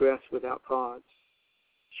transgress without cause.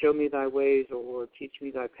 Show me thy ways, O Lord, teach me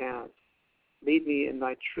thy paths. Lead me in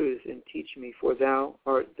thy truth and teach me, for thou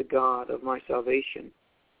art the God of my salvation.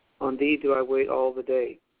 On thee do I wait all the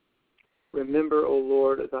day. Remember, O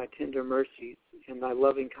Lord, thy tender mercies and thy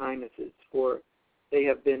loving kindnesses, for they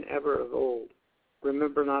have been ever of old.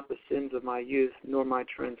 Remember not the sins of my youth, nor my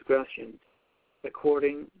transgressions.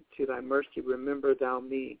 According to thy mercy remember thou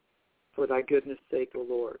me, for thy goodness' sake, O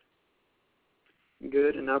Lord.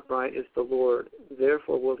 Good and upright is the Lord,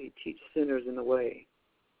 therefore will he teach sinners in the way.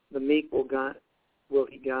 The meek will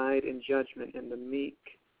he guide in judgment, and the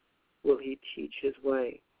meek will he teach his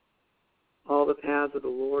way. All the paths of the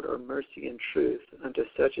Lord are mercy and truth unto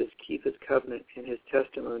such as keep his covenant and his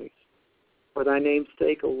testimonies. For thy name's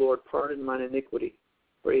sake, O Lord, pardon mine iniquity,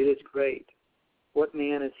 for it is great. What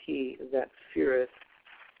man is he that feareth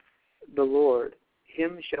the Lord?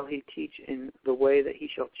 Him shall he teach in the way that he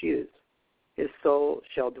shall choose. His soul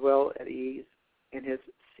shall dwell at ease, and his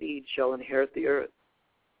seed shall inherit the earth.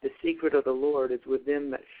 The secret of the Lord is with them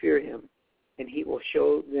that fear him, and he will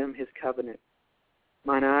show them his covenant.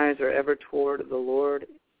 Mine eyes are ever toward the Lord,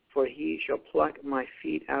 for he shall pluck my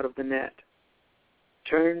feet out of the net.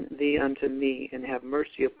 Turn thee unto me, and have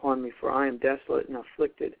mercy upon me, for I am desolate and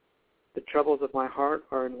afflicted. The troubles of my heart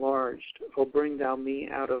are enlarged. O bring thou me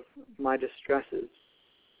out of my distresses.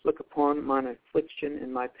 Look upon mine affliction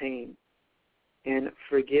and my pain, and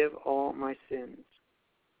forgive all my sins.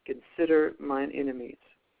 Consider mine enemies,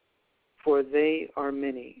 for they are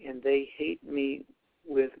many, and they hate me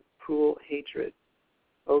with cruel hatred.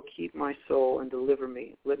 O keep my soul and deliver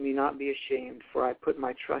me. Let me not be ashamed, for I put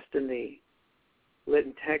my trust in thee. Let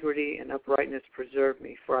integrity and uprightness preserve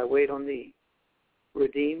me, for I wait on thee.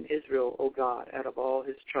 Redeem Israel, O God, out of all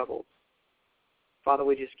his troubles. Father,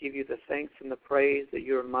 we just give you the thanks and the praise that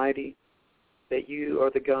you are mighty, that you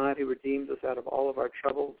are the God who redeems us out of all of our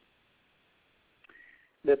troubles.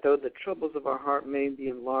 that though the troubles of our heart may be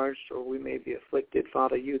enlarged or we may be afflicted,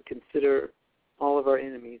 Father, you consider all of our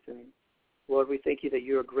enemies. And Lord, we thank you that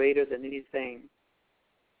you are greater than anything,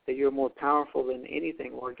 that you're more powerful than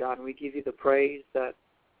anything, Lord God. And we give you the praise that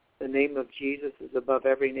the name of Jesus is above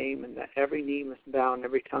every name and that every knee must bow and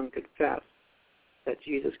every tongue confess that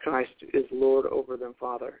Jesus Christ is Lord over them,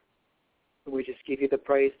 Father. And we just give you the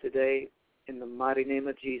praise today in the mighty name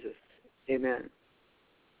of Jesus. Amen.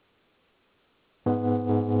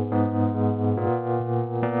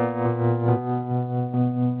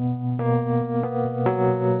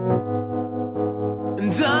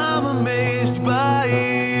 And I'm amazed by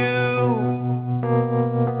you,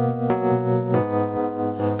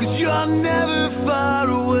 'cause you're never far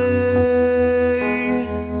away.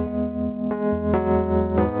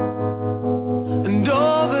 And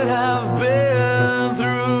all that I've been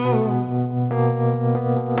through,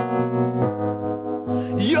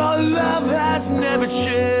 your love has never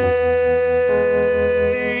changed.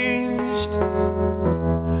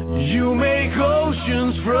 You make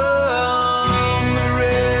oceans from the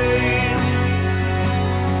rain,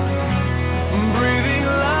 breathing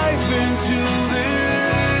life into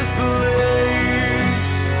this place.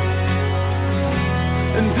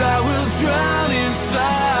 And I will drown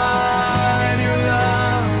inside your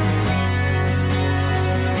love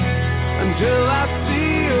until I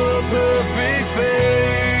see your perfect face.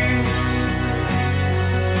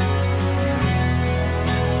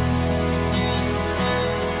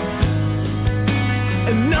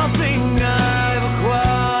 And nothing I've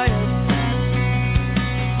acquired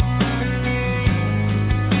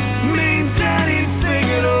means anything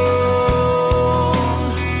at all,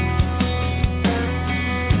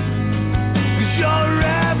 'cause you're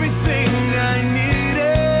everything I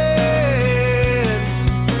needed.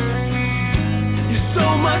 You're so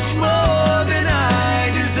much more than I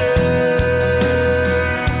deserve.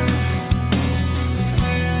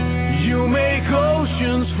 You make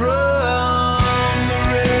oceans from the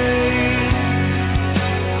rain,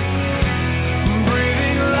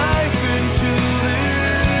 breathing life into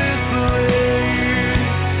this place.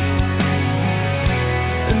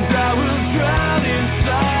 And I will drown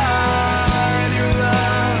inside your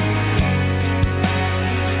love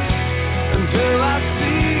until I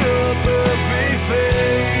see your perfect face.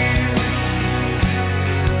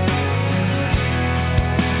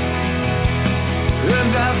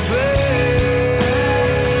 And I thank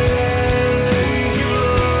you,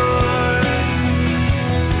 Lord,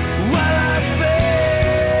 while I thank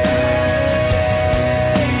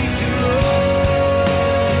you, Lord,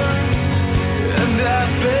 and I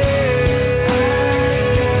thank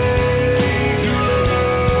you,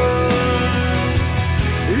 Lord,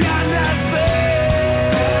 and I thank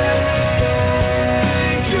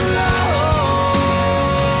you, Lord.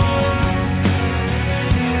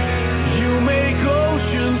 You make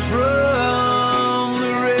oceans from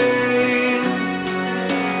the rain,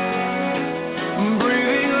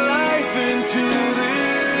 breathing life into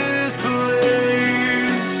this place.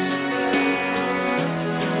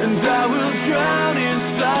 And I will drown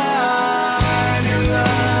inside your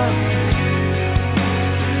love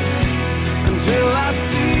until I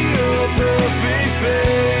see your perfect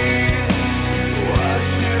face.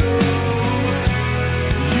 Wash it over.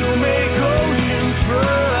 You make oceans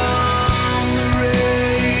from the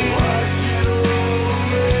rain. Wash it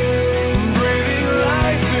over. Breathing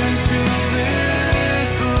life into this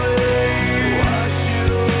place. Wash it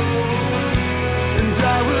over. And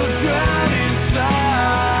I will drown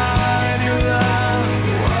inside your love.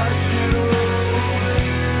 Wash it over.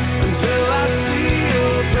 Until I see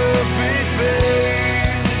your perfect face.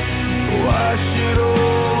 Wash it away.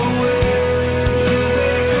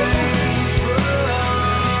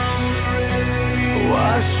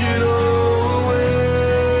 Wash it away.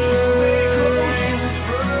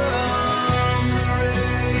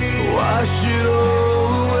 Wash it away.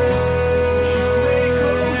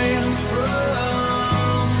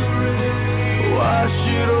 Wash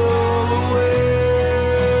it all away.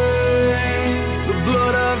 The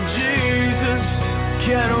blood of Jesus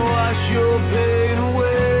can wash your pain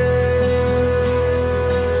away.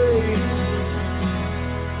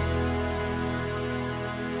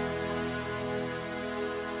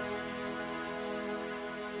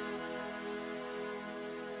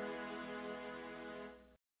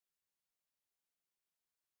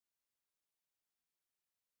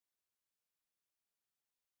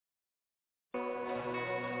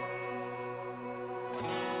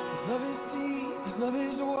 Love is deep, love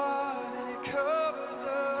is wide, and it covers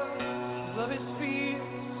us. Love is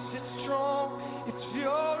fierce, it's strong, it's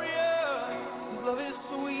furious. Love is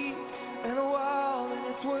sweet and wild, and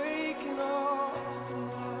it's waking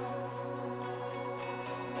us.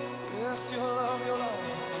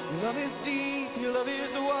 love is deep, your love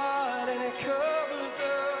is wide, and it covers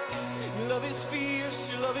us. Your love is fierce,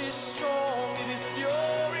 your love is strong, it is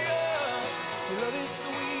furious. Your love is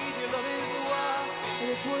sweet, your love is wild, and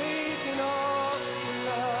it's waking up the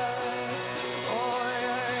light. Oh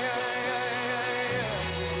yeah, yeah, yeah, yeah,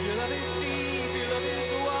 yeah. Your love is deep, your love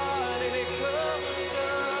is wide, and it covers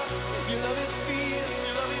us. Your love is fierce,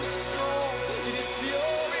 your love is strong, it is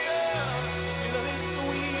furious. Your love is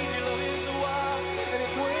sweet, your love is wild, and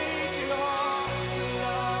it's waking up the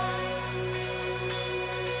light.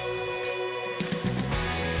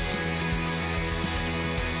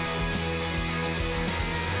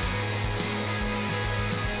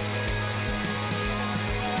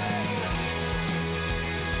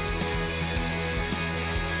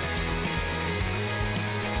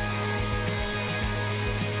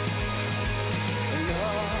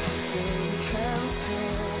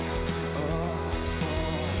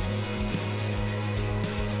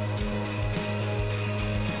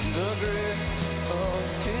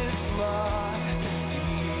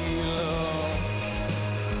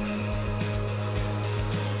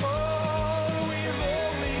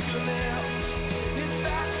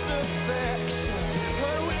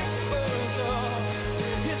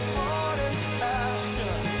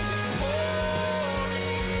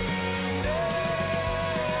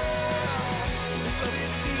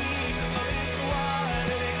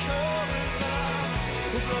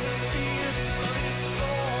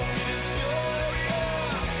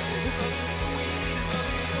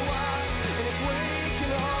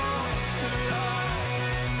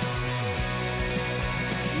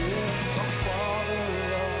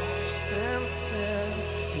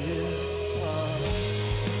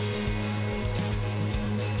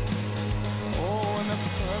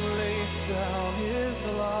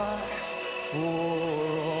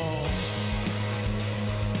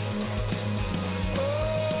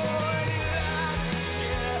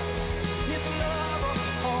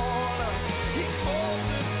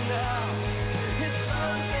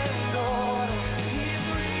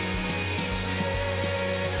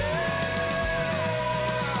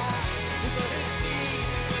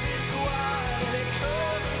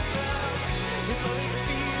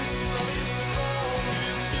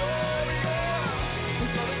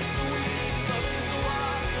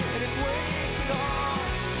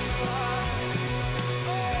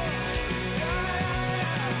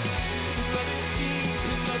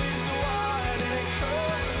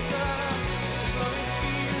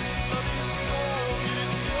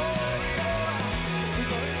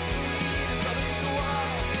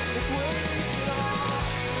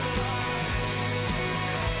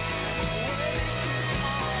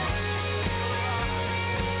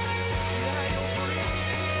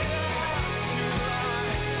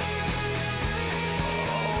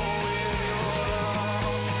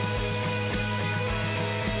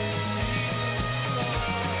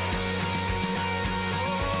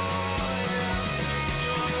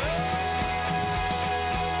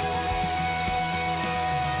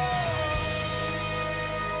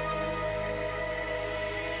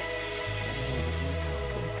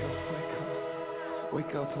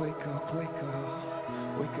 Wake up, wake up, wake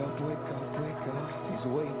up. Wake up, wake up, wake up. He's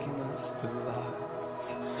waking us to life.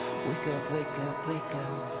 Wake up, wake up, wake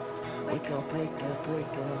up. Wake up, wake up,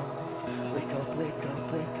 wake up.